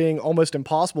discussed being almost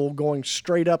impossible, going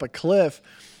straight up a cliff,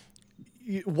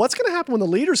 what's going to happen when the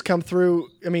leaders come through?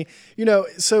 I mean,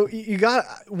 so you got,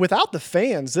 without the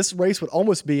fans, this race would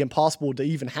almost be impossible to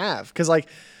even have, because like,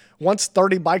 once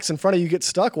 30 bikes in front of you get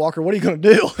stuck, Walker, what are you going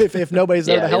to do if nobody's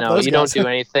there to help those you guys? don't do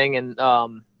anything. And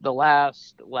the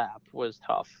last lap was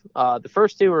tough. The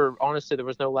first 2 were, honestly, there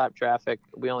was no lap traffic.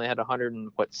 We only had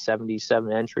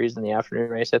 177 entries in the afternoon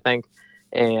race, I think.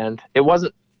 And it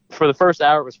wasn't, for the first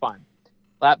hour, it was fine.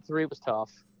 Lap 3 was tough.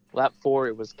 Lap 4,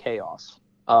 it was chaos.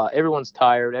 Everyone's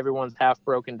tired. Everyone's half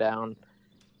broken down.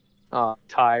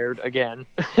 Tired again.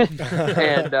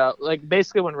 And like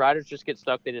basically when riders just get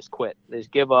stuck, they just quit. They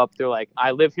just give up. They're like,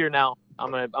 I live here now.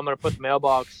 I'm gonna put the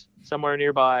mailbox somewhere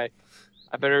nearby.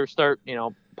 I better start,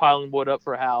 piling wood up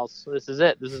for a house. This is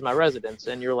it. This is my residence.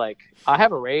 And you're like, I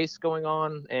have a race going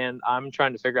on and I'm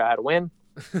trying to figure out how to win.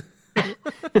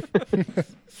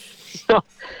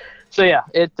 So yeah,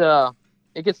 it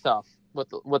gets tough with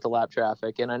the lap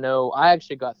traffic. And I know I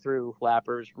actually got through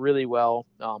lappers really well,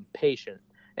 patient.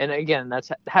 And again,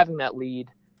 that's having that lead.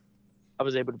 I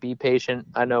was able to be patient.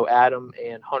 I know Adam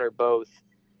and Hunter both,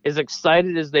 as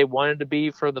excited as they wanted to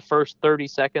be for the first 30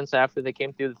 seconds after they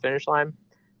came through the finish line,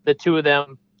 the 2 of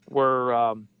them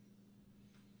were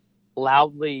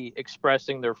loudly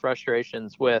expressing their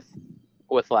frustrations with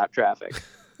lap traffic.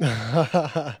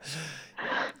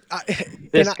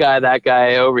 That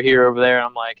guy, over here, over there.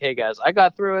 I'm like, hey guys, I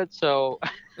got through it, so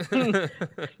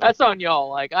that's on y'all.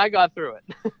 Like, I got through it.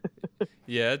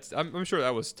 Yeah, I'm sure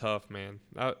that was tough, man.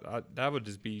 That would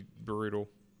just be brutal,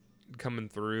 coming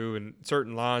through and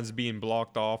certain lines being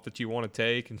blocked off that you want to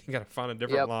take, and you got to find a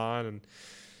different line. And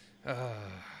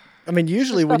I mean,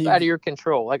 usually when stuff you out of your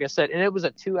control, like I said, and it was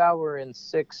a 2 hour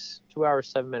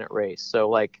 7-minute race. So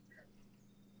like,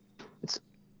 it's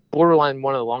borderline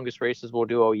one of the longest races we'll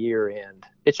do all year, and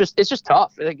it's just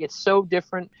tough. Like, it's so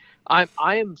different. I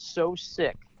am so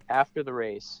sick after the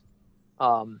race,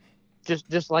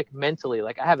 just like mentally.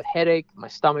 Like, I have a headache, my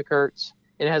stomach hurts,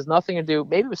 and it has nothing to do.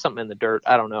 Maybe it was something in the dirt,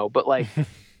 I don't know, but like,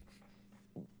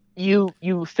 you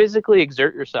physically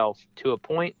exert yourself to a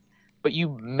point, but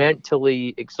you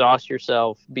mentally exhaust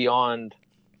yourself beyond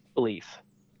belief.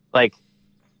 Like,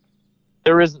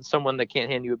 there isn't someone that can't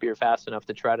hand you a beer fast enough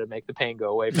to try to make the pain go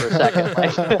away for a second.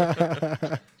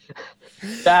 Like,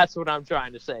 that's what I'm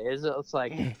trying to say. It's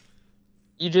like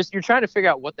you're trying to figure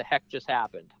out what the heck just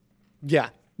happened. Yeah.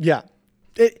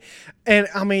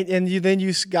 And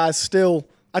you guys still.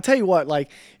 I tell you what, like,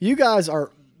 you guys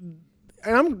are,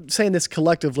 and I'm saying this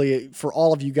collectively for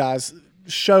all of you guys,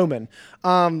 showmen.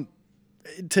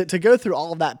 To go through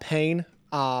all of that pain,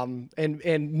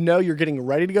 and know you're getting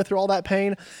ready to go through all that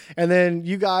pain, and then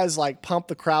you guys like pump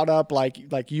the crowd up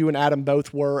like you and Adam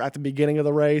both were at the beginning of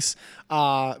the race.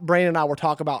 Brandon and I were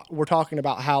talking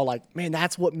about how, like, man,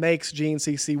 that's what makes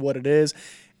GNCC what it is,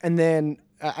 and then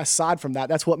aside from that,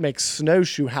 that's what makes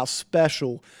Snowshoe how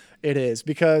special it is,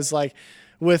 because like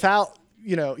without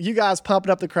you guys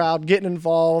pumping up the crowd, getting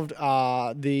involved,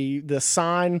 the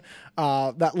sign,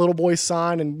 that little boy's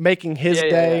sign, and making his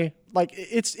day. Yeah. Like,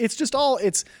 it's just all,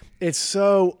 it's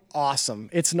so awesome.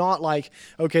 It's not like,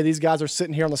 okay, these guys are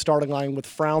sitting here on the starting line with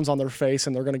frowns on their face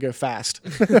and they're going to go fast.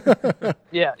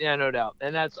 Yeah, no doubt.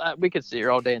 And that's, we could sit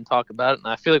here all day and talk about it. And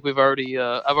I feel like I've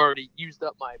already used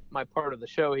up my part of the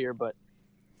show here, but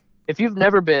if you've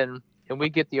never been and we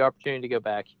get the opportunity to go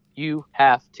back, you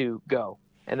have to go.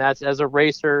 And that's as a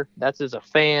racer, that's as a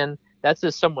fan, that's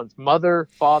as someone's mother,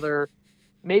 father.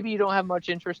 Maybe you don't have much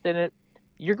interest in it.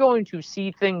 You're going to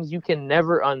see things you can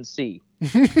never unsee.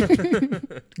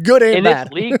 Good and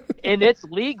bad. And it's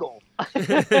legal.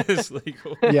 It's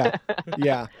legal.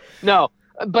 Yeah. No,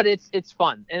 but it's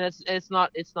fun, and it's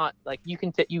not like you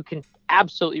can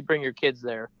absolutely bring your kids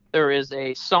there. There is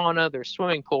a sauna, there's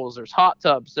swimming pools, there's hot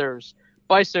tubs, there's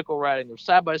bicycle riding, there's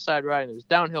side-by-side riding, there's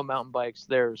downhill mountain bikes,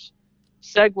 there's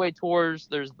Segway tours,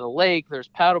 there's the lake, there's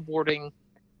paddleboarding.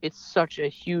 It's such a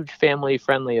huge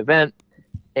family-friendly event,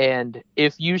 and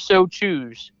if you so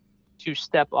choose to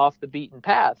step off the beaten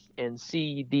path and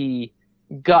see the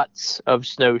guts of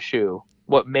Snowshoe,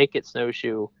 what make it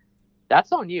Snowshoe,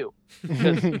 that's on you,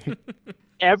 because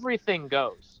everything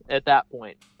goes at that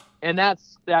point, and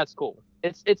that's cool.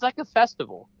 It's like a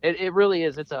festival. It really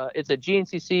is. It's a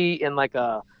GNCC and like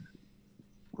a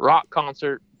rock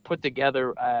concert put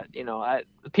together.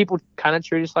 People kind of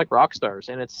treat us like rock stars,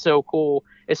 and it's so cool.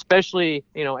 Especially,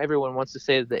 everyone wants to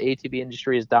say that the ATV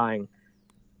industry is dying.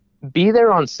 Be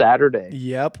there on Saturday.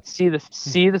 Yep. See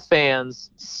the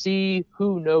fans, see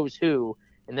who knows who,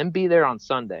 and then be there on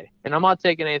Sunday. And I'm not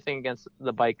taking anything against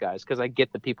the bike guys, because I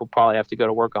get that people probably have to go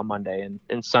to work on Monday,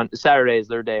 and Saturday is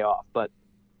their day off. But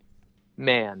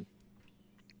man,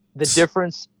 the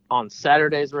difference on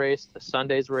Saturday's race to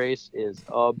Sunday's race is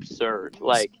absurd.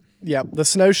 Like, yeah, the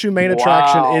Snowshoe main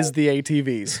attraction is the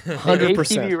ATVs. 100%. The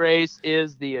ATV race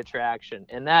is the attraction.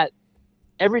 And that,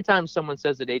 every time someone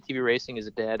says that ATV racing is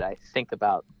dead, I think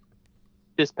about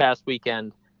this past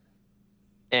weekend,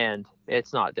 and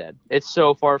it's not dead. It's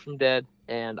so far from dead,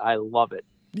 and I love it.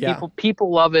 Yeah.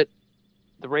 People love it.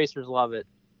 The racers love it.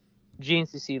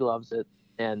 GNCC loves it,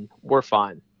 and we're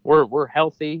fine. We're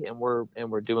healthy, and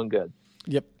we're doing good.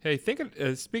 Yep. Hey,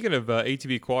 speaking of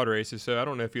ATV quad races, so I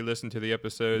don't know if you listened to the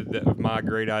episode of my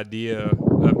great idea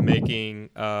of making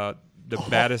the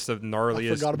baddest of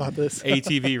gnarliest I forgot about this.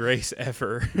 ATV race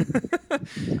ever.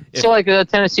 So like a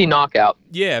Tennessee knockout.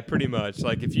 Yeah, pretty much.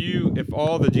 Like if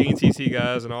all the GNCC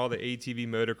guys and all the ATV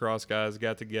motocross guys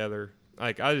got together,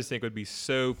 like, I just think it would be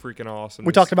so freaking awesome.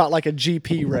 We talked about like a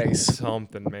GP race.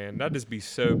 Something, man. That'd just be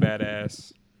so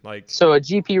badass. So a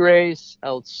GP race,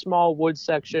 a small wood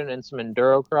section, and some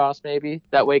endurocross maybe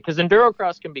that way, because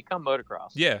endurocross can become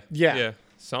motocross. Yeah,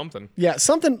 something. Yeah,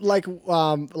 something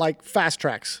like fast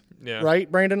tracks. Yeah.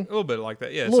 Right, Brandon? A little bit like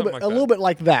that. Yeah, a little bit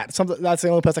like that. Something that's the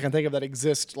only place I can think of that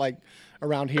exists like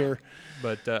around here.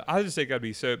 But I just think I'd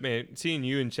be so, man, seeing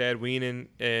you and Chad Weenan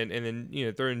and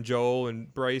then throwing Joel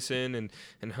and Bryson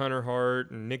and Hunter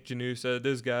Hart and Nick Janusa,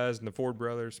 those guys, and the Ford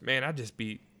brothers, man, I'd just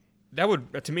be. That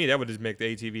would just make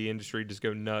the ATV industry just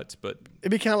go nuts. But it'd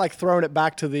be kind of like throwing it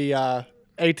back to the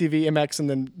ATV MX and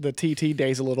then the TT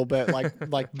days a little bit,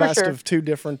 like best of two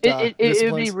different disciplines.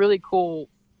 It would be really cool.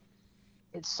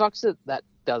 It sucks that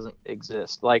doesn't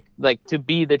exist. Like to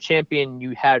be the champion,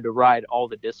 you had to ride all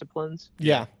the disciplines.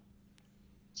 Yeah.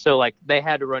 So like they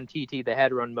had to run TT, they had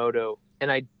to run Moto,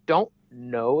 and I don't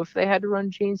know if they had to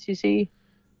run GNCC,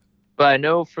 but I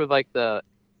know for like the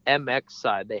MX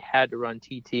side they had to run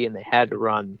TT and they had to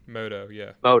run Moto.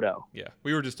 Yeah. Moto, Yeah.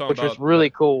 We were just talking which about was really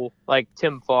cool. Like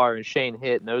Tim Farr and Shane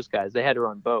Hitt and those guys, they had to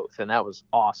run both, and that was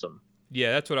awesome.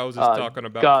 Yeah, that's what I was just talking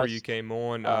about Gus, before you came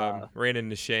on. Ran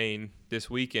into Shane this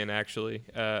weekend actually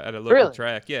at a local Really?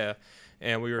 track. Yeah,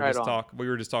 and we were Right just on. We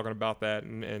were just talking about that,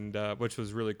 and which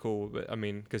was really cool. But I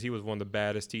mean, because he was one of the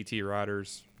baddest TT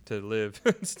riders to live.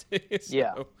 So,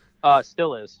 Yeah.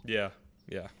 Still is. Yeah.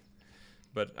 Yeah.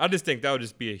 But I just think that would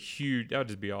just be that would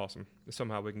just be awesome.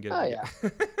 Somehow we can get it.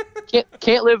 Yeah.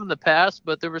 Can't live in the past,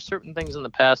 but there were certain things in the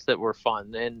past that were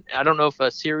fun. And I don't know if a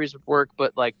series would work,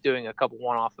 but like doing a couple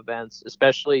one-off events,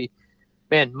 especially,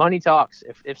 man, money talks.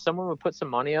 If someone would put some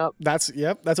money up. That's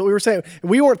what we were saying.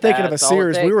 We weren't thinking of a That's all it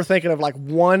series. We takes. were thinking of like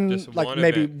one, Just like one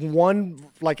maybe event. one,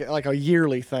 like a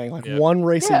yearly thing, like Yep. one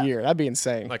race Yeah. a year. That'd be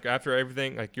insane. Like after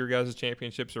everything, like your guys'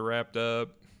 championships are wrapped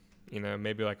up,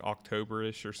 maybe like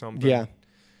October-ish or something. Yeah.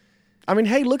 I mean,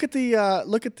 hey, look at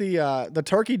the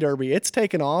Turkey Derby. It's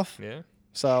taken off. Yeah.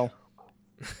 So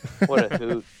What a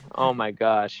hoot. Oh my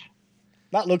gosh.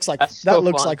 that looks like That's so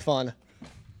fun. like fun.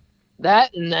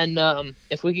 That, and then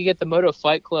if we could get the Moto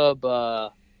Fight Club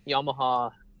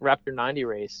Yamaha Raptor 90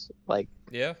 race, like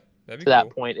Yeah. That'd be to that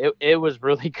cool. point, it was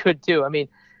really good too. I mean,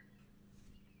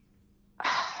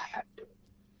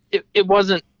 it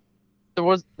wasn't,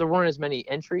 there weren't as many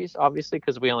entries, obviously,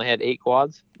 because we only had 8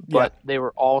 quads, but they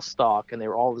were all stock and they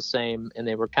were all the same, and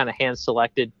they were kind of hand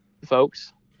selected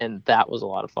folks, and that was a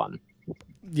lot of fun.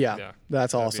 Yeah, Yeah.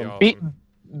 that's That'd be awesome.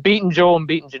 Beating Joel and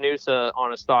beating Janusa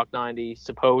on a stock 90,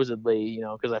 supposedly,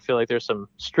 because I feel like there's some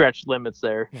stretched limits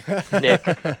there, Nick.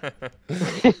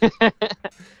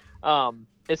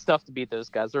 It's tough to beat those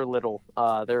guys. They're little.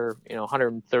 They're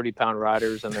 130-pound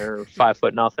riders, and they're 5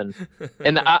 foot nothing.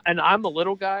 And I'm a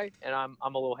little guy, and I'm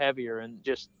a little heavier, and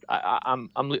just I'm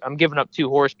giving up 2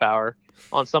 horsepower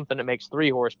on something that makes 3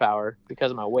 horsepower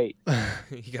because of my weight.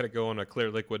 You got to go on a clear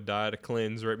liquid diet to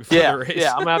cleanse right before Yeah, the race.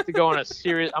 yeah. I'm gonna have to go on a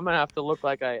serious. I'm gonna have to look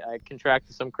like I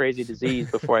contracted some crazy disease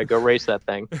before I go race that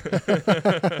thing.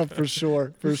 For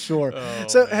sure. Oh,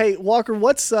 So, man. hey, Walker,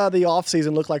 what's the off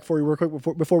season look like for you? Real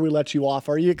quick before we let you off,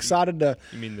 are you excited to?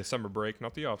 You mean the summer break,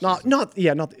 not the off I'm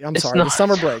It's sorry, not. the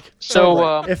summer break. So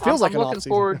Summer break. It feels like I'm an looking off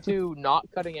forward to not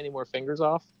cutting any more fingers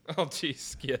off. Oh,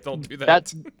 jeez. Yeah, don't do that.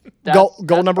 That's Goal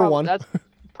that's number one. That's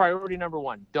priority number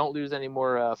 1. Don't lose any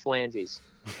more phalanges.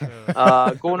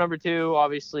 Goal number 2,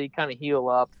 obviously, kind of heal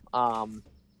up. I'm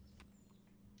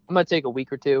gonna take a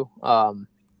week or 2. I'm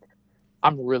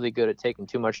really good at taking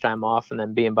too much time off and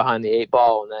then being behind the 8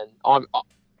 ball, and then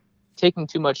taking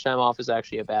too much time off is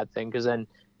actually a bad thing, because then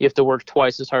you have to work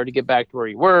twice as hard to get back to where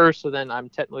you were. So then I'm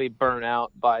technically burnt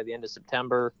out by the end of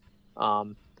September.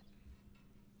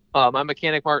 My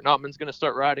mechanic Mark Notman's going to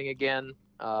start riding again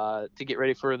to get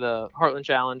ready for the Heartland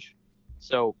Challenge.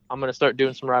 So I'm going to start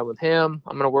doing some riding with him.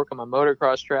 I'm going to work on my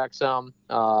motocross track some.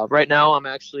 Right now I'm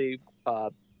actually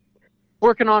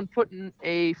working on putting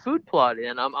a food plot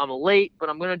in. I'm late, but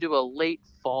I'm going to do a late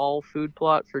fall food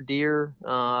plot for deer.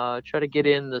 Try to get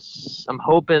in this. I'm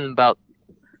hoping about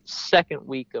second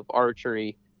week of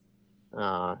archery.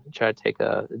 Try to take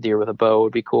a deer with a bow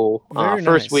would be cool. Very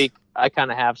First nice. week I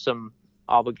kind of have some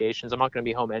obligations. I'm not going to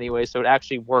be home anyway, so it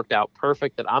actually worked out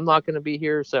perfect that I'm not going to be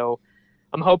here. So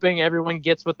I'm hoping everyone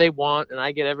gets what they want and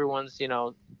I get everyone's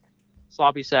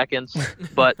sloppy seconds.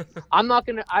 But I'm not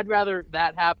gonna. I'd rather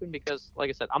that happen because, like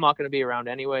I said, I'm not going to be around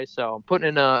anyway. So I'm putting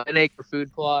in an acre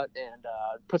food plot and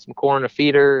put some corn in a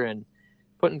feeder and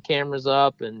putting cameras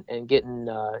up and getting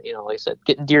like I said,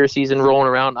 getting deer season rolling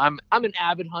around. I'm an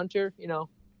avid hunter.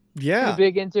 Yeah. Too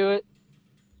big into it.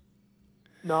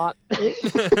 Not.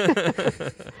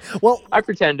 Well, I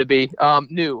pretend to be.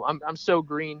 New. I'm so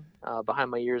green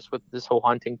behind my ears with this whole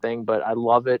hunting thing, but I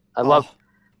love it.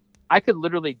 I could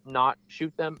literally not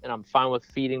shoot them, and I'm fine with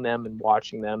feeding them and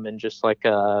watching them, and just like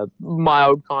a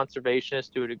mild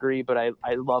conservationist to a degree. But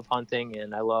I love hunting,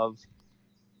 and I love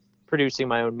producing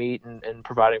my own meat and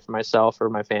providing for myself or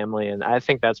my family, and I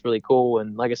think that's really cool.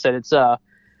 And like I said, it's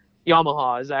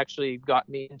Yamaha has actually got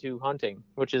me into hunting,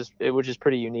 which is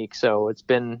pretty unique. So it's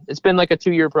been like a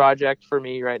 2-year project for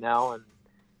me right now, and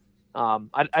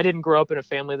I didn't grow up in a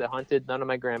family that hunted. None of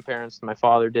my grandparents, my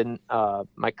father didn't.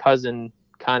 My cousin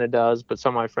kind of does, but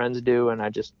some of my friends do, and I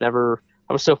just never.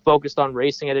 I was so focused on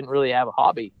racing, I didn't really have a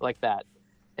hobby like that,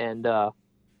 and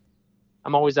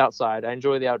I'm always outside. I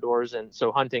enjoy the outdoors, and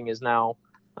so hunting is now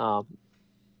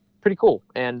pretty cool.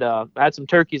 And I had some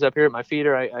turkeys up here at my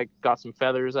feeder. I got some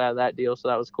feathers out of that deal, so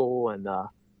that was cool. And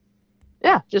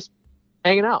yeah, just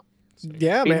hanging out.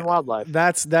 Yeah, Feeding man. wildlife.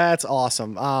 That's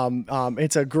awesome.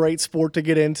 It's a great sport to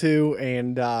get into,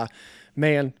 and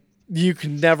man, you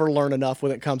can never learn enough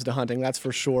when it comes to hunting. That's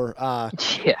for sure.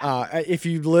 If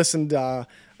you listened, Thad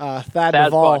Thad's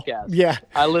Duvall, podcast. yeah,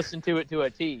 I listened to it to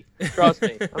a T. Trust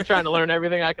me, I'm trying to learn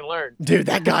everything I can learn. dude,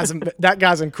 that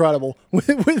guy's incredible. with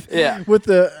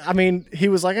I mean, he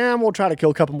was like, we'll try to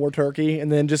kill a couple more turkey,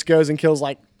 and then just goes and kills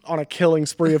like on a killing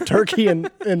spree of turkey in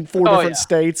 4 different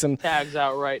states, and tags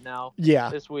out right now. Yeah,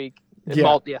 this week.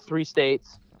 3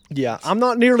 states. Yeah, I'm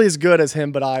not nearly as good as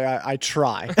him, but I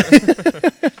try.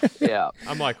 Yeah,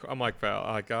 I'm like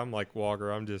Fowler. I'm like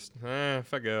Walker. I'm just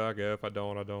if I go, I go. If I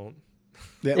don't, I don't.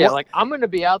 Like I'm going to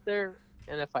be out there,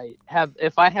 and if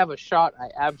I have a shot, I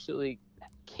absolutely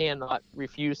cannot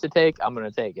refuse to take. I'm going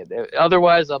to take it.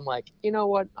 Otherwise, I'm like, you know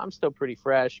what? I'm still pretty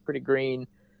fresh, pretty green.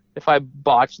 If I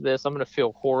botch this, I'm going to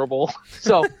feel horrible.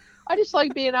 So I just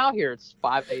like being out here. It's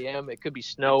 5 a.m. It could be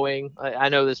snowing. I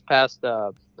know this past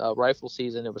rifle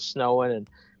season, it was snowing, and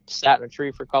sat in a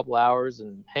tree for a couple hours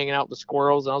and hanging out with the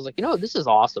squirrels. And I was like, this is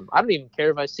awesome. I don't even care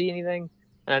if I see anything.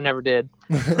 And I never did.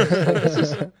 This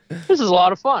is a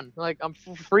lot of fun. Like, I'm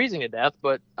freezing to death,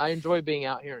 but I enjoy being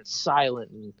out here and silent,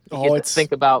 and you get to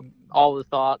think about all the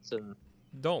thoughts. And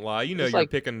don't lie. You're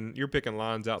picking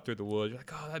lines out through the woods. You're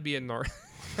like, oh, that'd be a gnarly.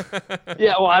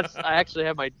 Yeah, well, I actually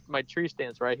have my tree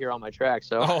stands right here on my track,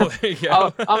 so there you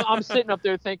go. I'm sitting up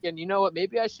there thinking, you know what,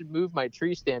 maybe I should move my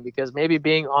tree stand, because maybe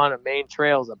being on a main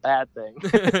trail is a bad thing.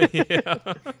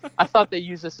 Yeah. I thought they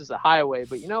used this as a highway,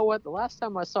 but you know what, the last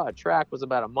time I saw a track was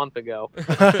about a month ago.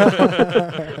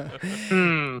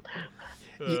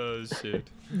 Oh shit.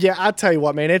 Yeah, I tell you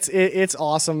what, man, it's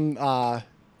awesome,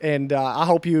 and I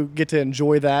hope you get to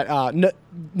enjoy that.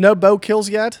 No bow kills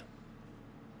yet.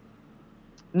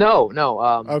 No.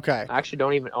 Okay. I actually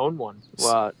don't even own one.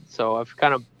 So I've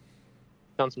kind of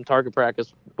done some target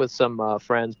practice with some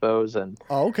friends' bows, and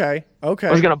okay. I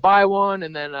was gonna buy one,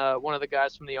 and then one of the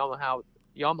guys from the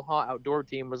Yamaha outdoor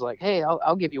team was like, "Hey,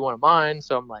 I'll give you one of mine."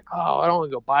 So I'm like, "Oh, I don't want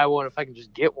to go buy one if I can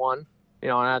just get one." And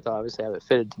I have to obviously have it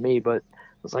fitted to me, but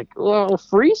I was like, well,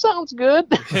 free sounds good.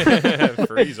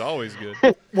 Free's always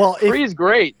good. Well, free's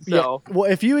great. So well,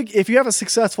 if you have a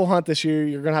successful hunt this year,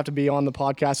 you're gonna have to be on the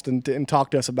podcast and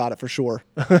talk to us about it for sure.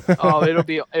 Oh, it'll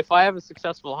be, if I have a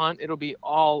successful hunt, it'll be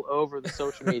all over the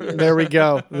social media. There we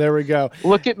go.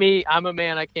 Look at me, I'm a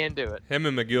man. I can do it. Him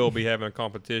and McGill will be having a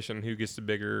competition. Who gets the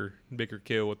bigger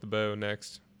kill with the bow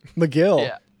next? McGill.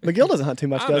 Yeah. McGill doesn't hunt too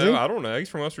much, does he? I don't know. He's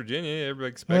from West Virginia.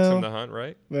 Everybody expects him to hunt,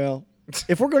 right? Well,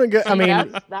 if we're gonna go, I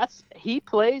mean, that's he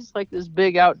plays like this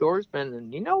big outdoorsman,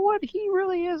 and you know what? He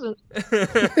really isn't.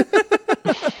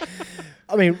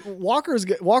 I mean, Walker's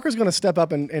going to step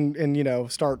up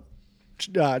and start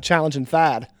challenging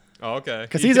Thad. Oh, okay.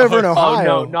 Because he's over in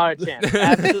Ohio. Oh, no, not a chance.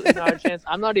 Absolutely not a chance.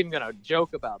 I'm not even gonna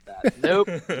joke about that. Nope.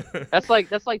 That's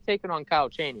like taking on Kyle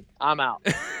Chaney. I'm out.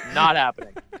 Not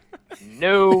happening.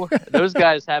 No, those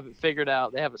guys have it figured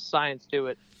out. They have a science to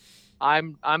it.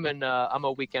 I'm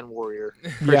a weekend warrior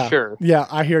for sure. Yeah,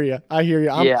 I hear you.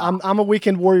 I'm a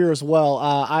weekend warrior as well.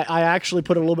 I actually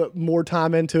put a little bit more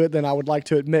time into it than I would like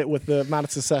to admit with the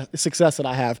amount of success that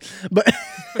I have.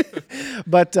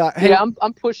 But hey, yeah,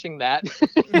 I'm pushing that.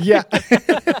 Yeah.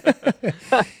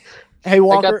 Hey,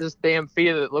 Walker. I got this damn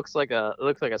feeder that looks like a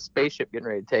spaceship getting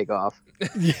ready to take off.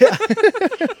 Yeah.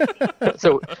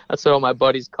 So that's what all my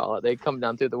buddies call it. They come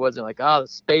down through the woods and like, the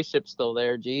spaceship's still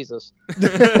there. Jesus.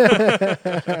 Yeah,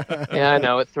 I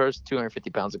know. It throws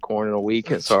 250 pounds of corn in a week.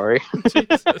 Sorry.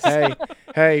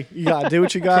 Hey, you gotta do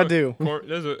what you gotta do.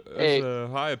 There's a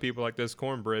high of people like this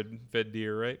cornbread fed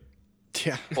deer, right?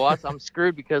 Yeah. Well, I'm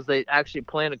screwed because they actually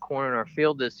planted corn in our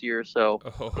field this year, so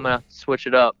I'm gonna have to switch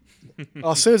it up.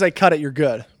 Well, as soon as they cut it, you're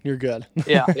good.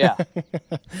 Yeah.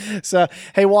 So,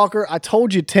 hey, Walker, I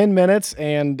told you 10 minutes,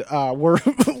 and we're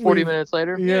 40 minutes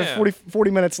later. Yeah,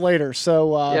 40 minutes later.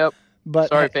 So, yep. But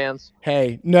sorry, fans.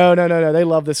 Hey, no. They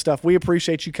love this stuff. We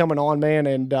appreciate you coming on, man.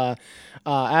 And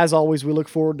as always, we look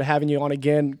forward to having you on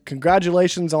again.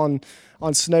 Congratulations on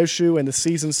Snowshoe and the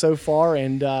season so far.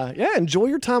 And enjoy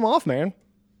your time off, man.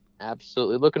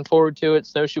 Absolutely. Looking forward to it.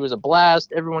 Snowshoe was a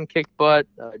blast. Everyone kicked butt.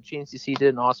 GNCC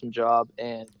did an awesome job,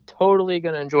 and totally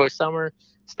going to enjoy summer.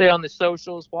 Stay on the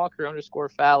socials,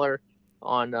 Walker_Fowler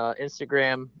on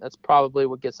Instagram. That's probably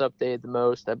what gets updated the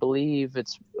most. I believe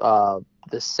it's the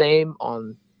same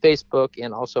on Facebook,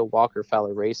 and also Walker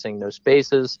Fowler Racing, no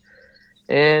spaces.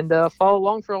 And follow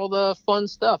along for all the fun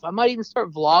stuff. I might even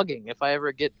start vlogging if I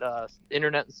ever get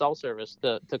internet and cell service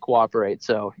to cooperate.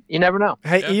 So you never know.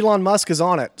 Hey, Elon Musk is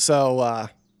on it. So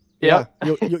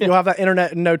you'll have that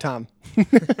internet in no time.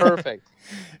 Perfect.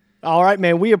 All right,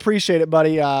 man. We appreciate it,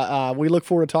 buddy. We look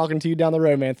forward to talking to you down the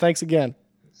road, man. Thanks again.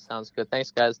 Sounds good.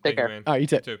 Thanks, guys. Take care. Man. All right, you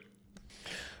too. You too.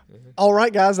 All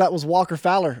right, guys. That was Walker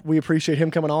Fowler. We appreciate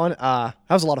him coming on. That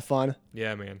was a lot of fun.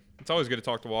 Yeah, man. It's always good to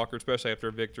talk to Walker, especially after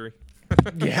a victory.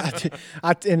 Yeah,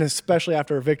 and especially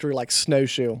after a victory like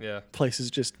Snowshoe. Yeah. Place is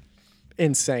just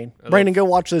insane. Brandon, go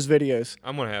watch those videos.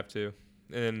 I'm gonna have to,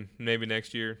 and maybe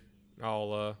next year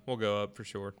we'll go up for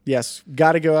sure. Yes,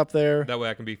 got to go up there. That way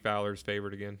I can be Fowler's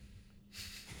favorite again.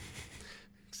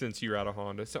 Since you ride a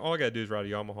Honda, so all I gotta do is ride a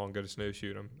Yamaha and go to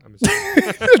Snowshoe. I'm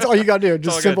That's all you got to do.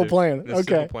 Just simple plan. Just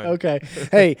Okay. simple plan. Okay.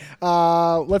 Hey,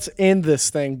 let's end this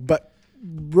thing. But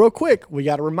real quick, we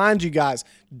got to remind you guys,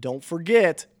 don't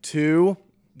forget to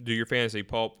do your fantasy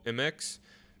Pulp MX.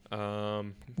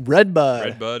 Redbud.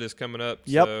 Redbud is coming up.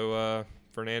 Yep. So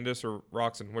Fernandez or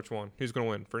Roxon, which one? Who's gonna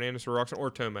win? Fernandez or Roxon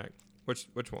or Tomac? Which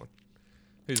one?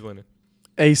 Who's winning?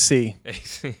 AC.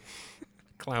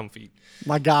 Clown feet.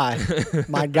 My guy.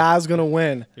 My guy's going to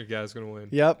win. Your guy's gonna win.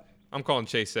 Yep. I'm calling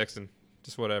Chase Sexton.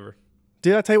 Just whatever.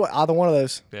 Dude, I tell you what, either one of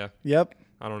those. Yeah. Yep.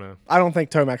 I don't know. I don't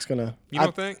think Tomac's going to. You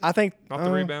don't think? I think. Off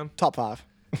the rebound? Top 5.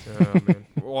 Oh, man.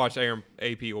 Watch Aaron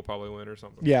AP will probably win or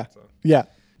something. Yeah. So. Yeah.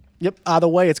 Yep. Either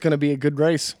way, it's going to be a good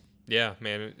race. Yeah,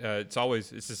 man. It's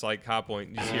just like High Point.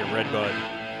 You just hear Redbud.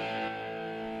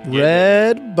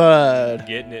 Redbud.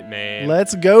 Getting it, man.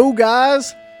 Let's go,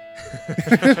 guys.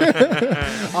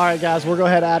 All right, guys, we're going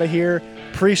to head out of here.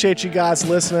 Appreciate you guys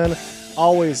listening.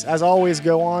 As always,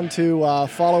 go on to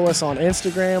follow us on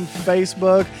Instagram,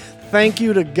 Facebook. Thank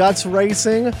you to Guts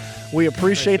Racing. We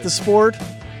appreciate the support.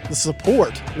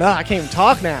 No, I can't even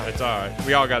talk now. It's all right.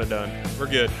 We all got it done. We're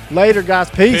good. Later, guys.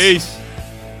 Peace. Peace.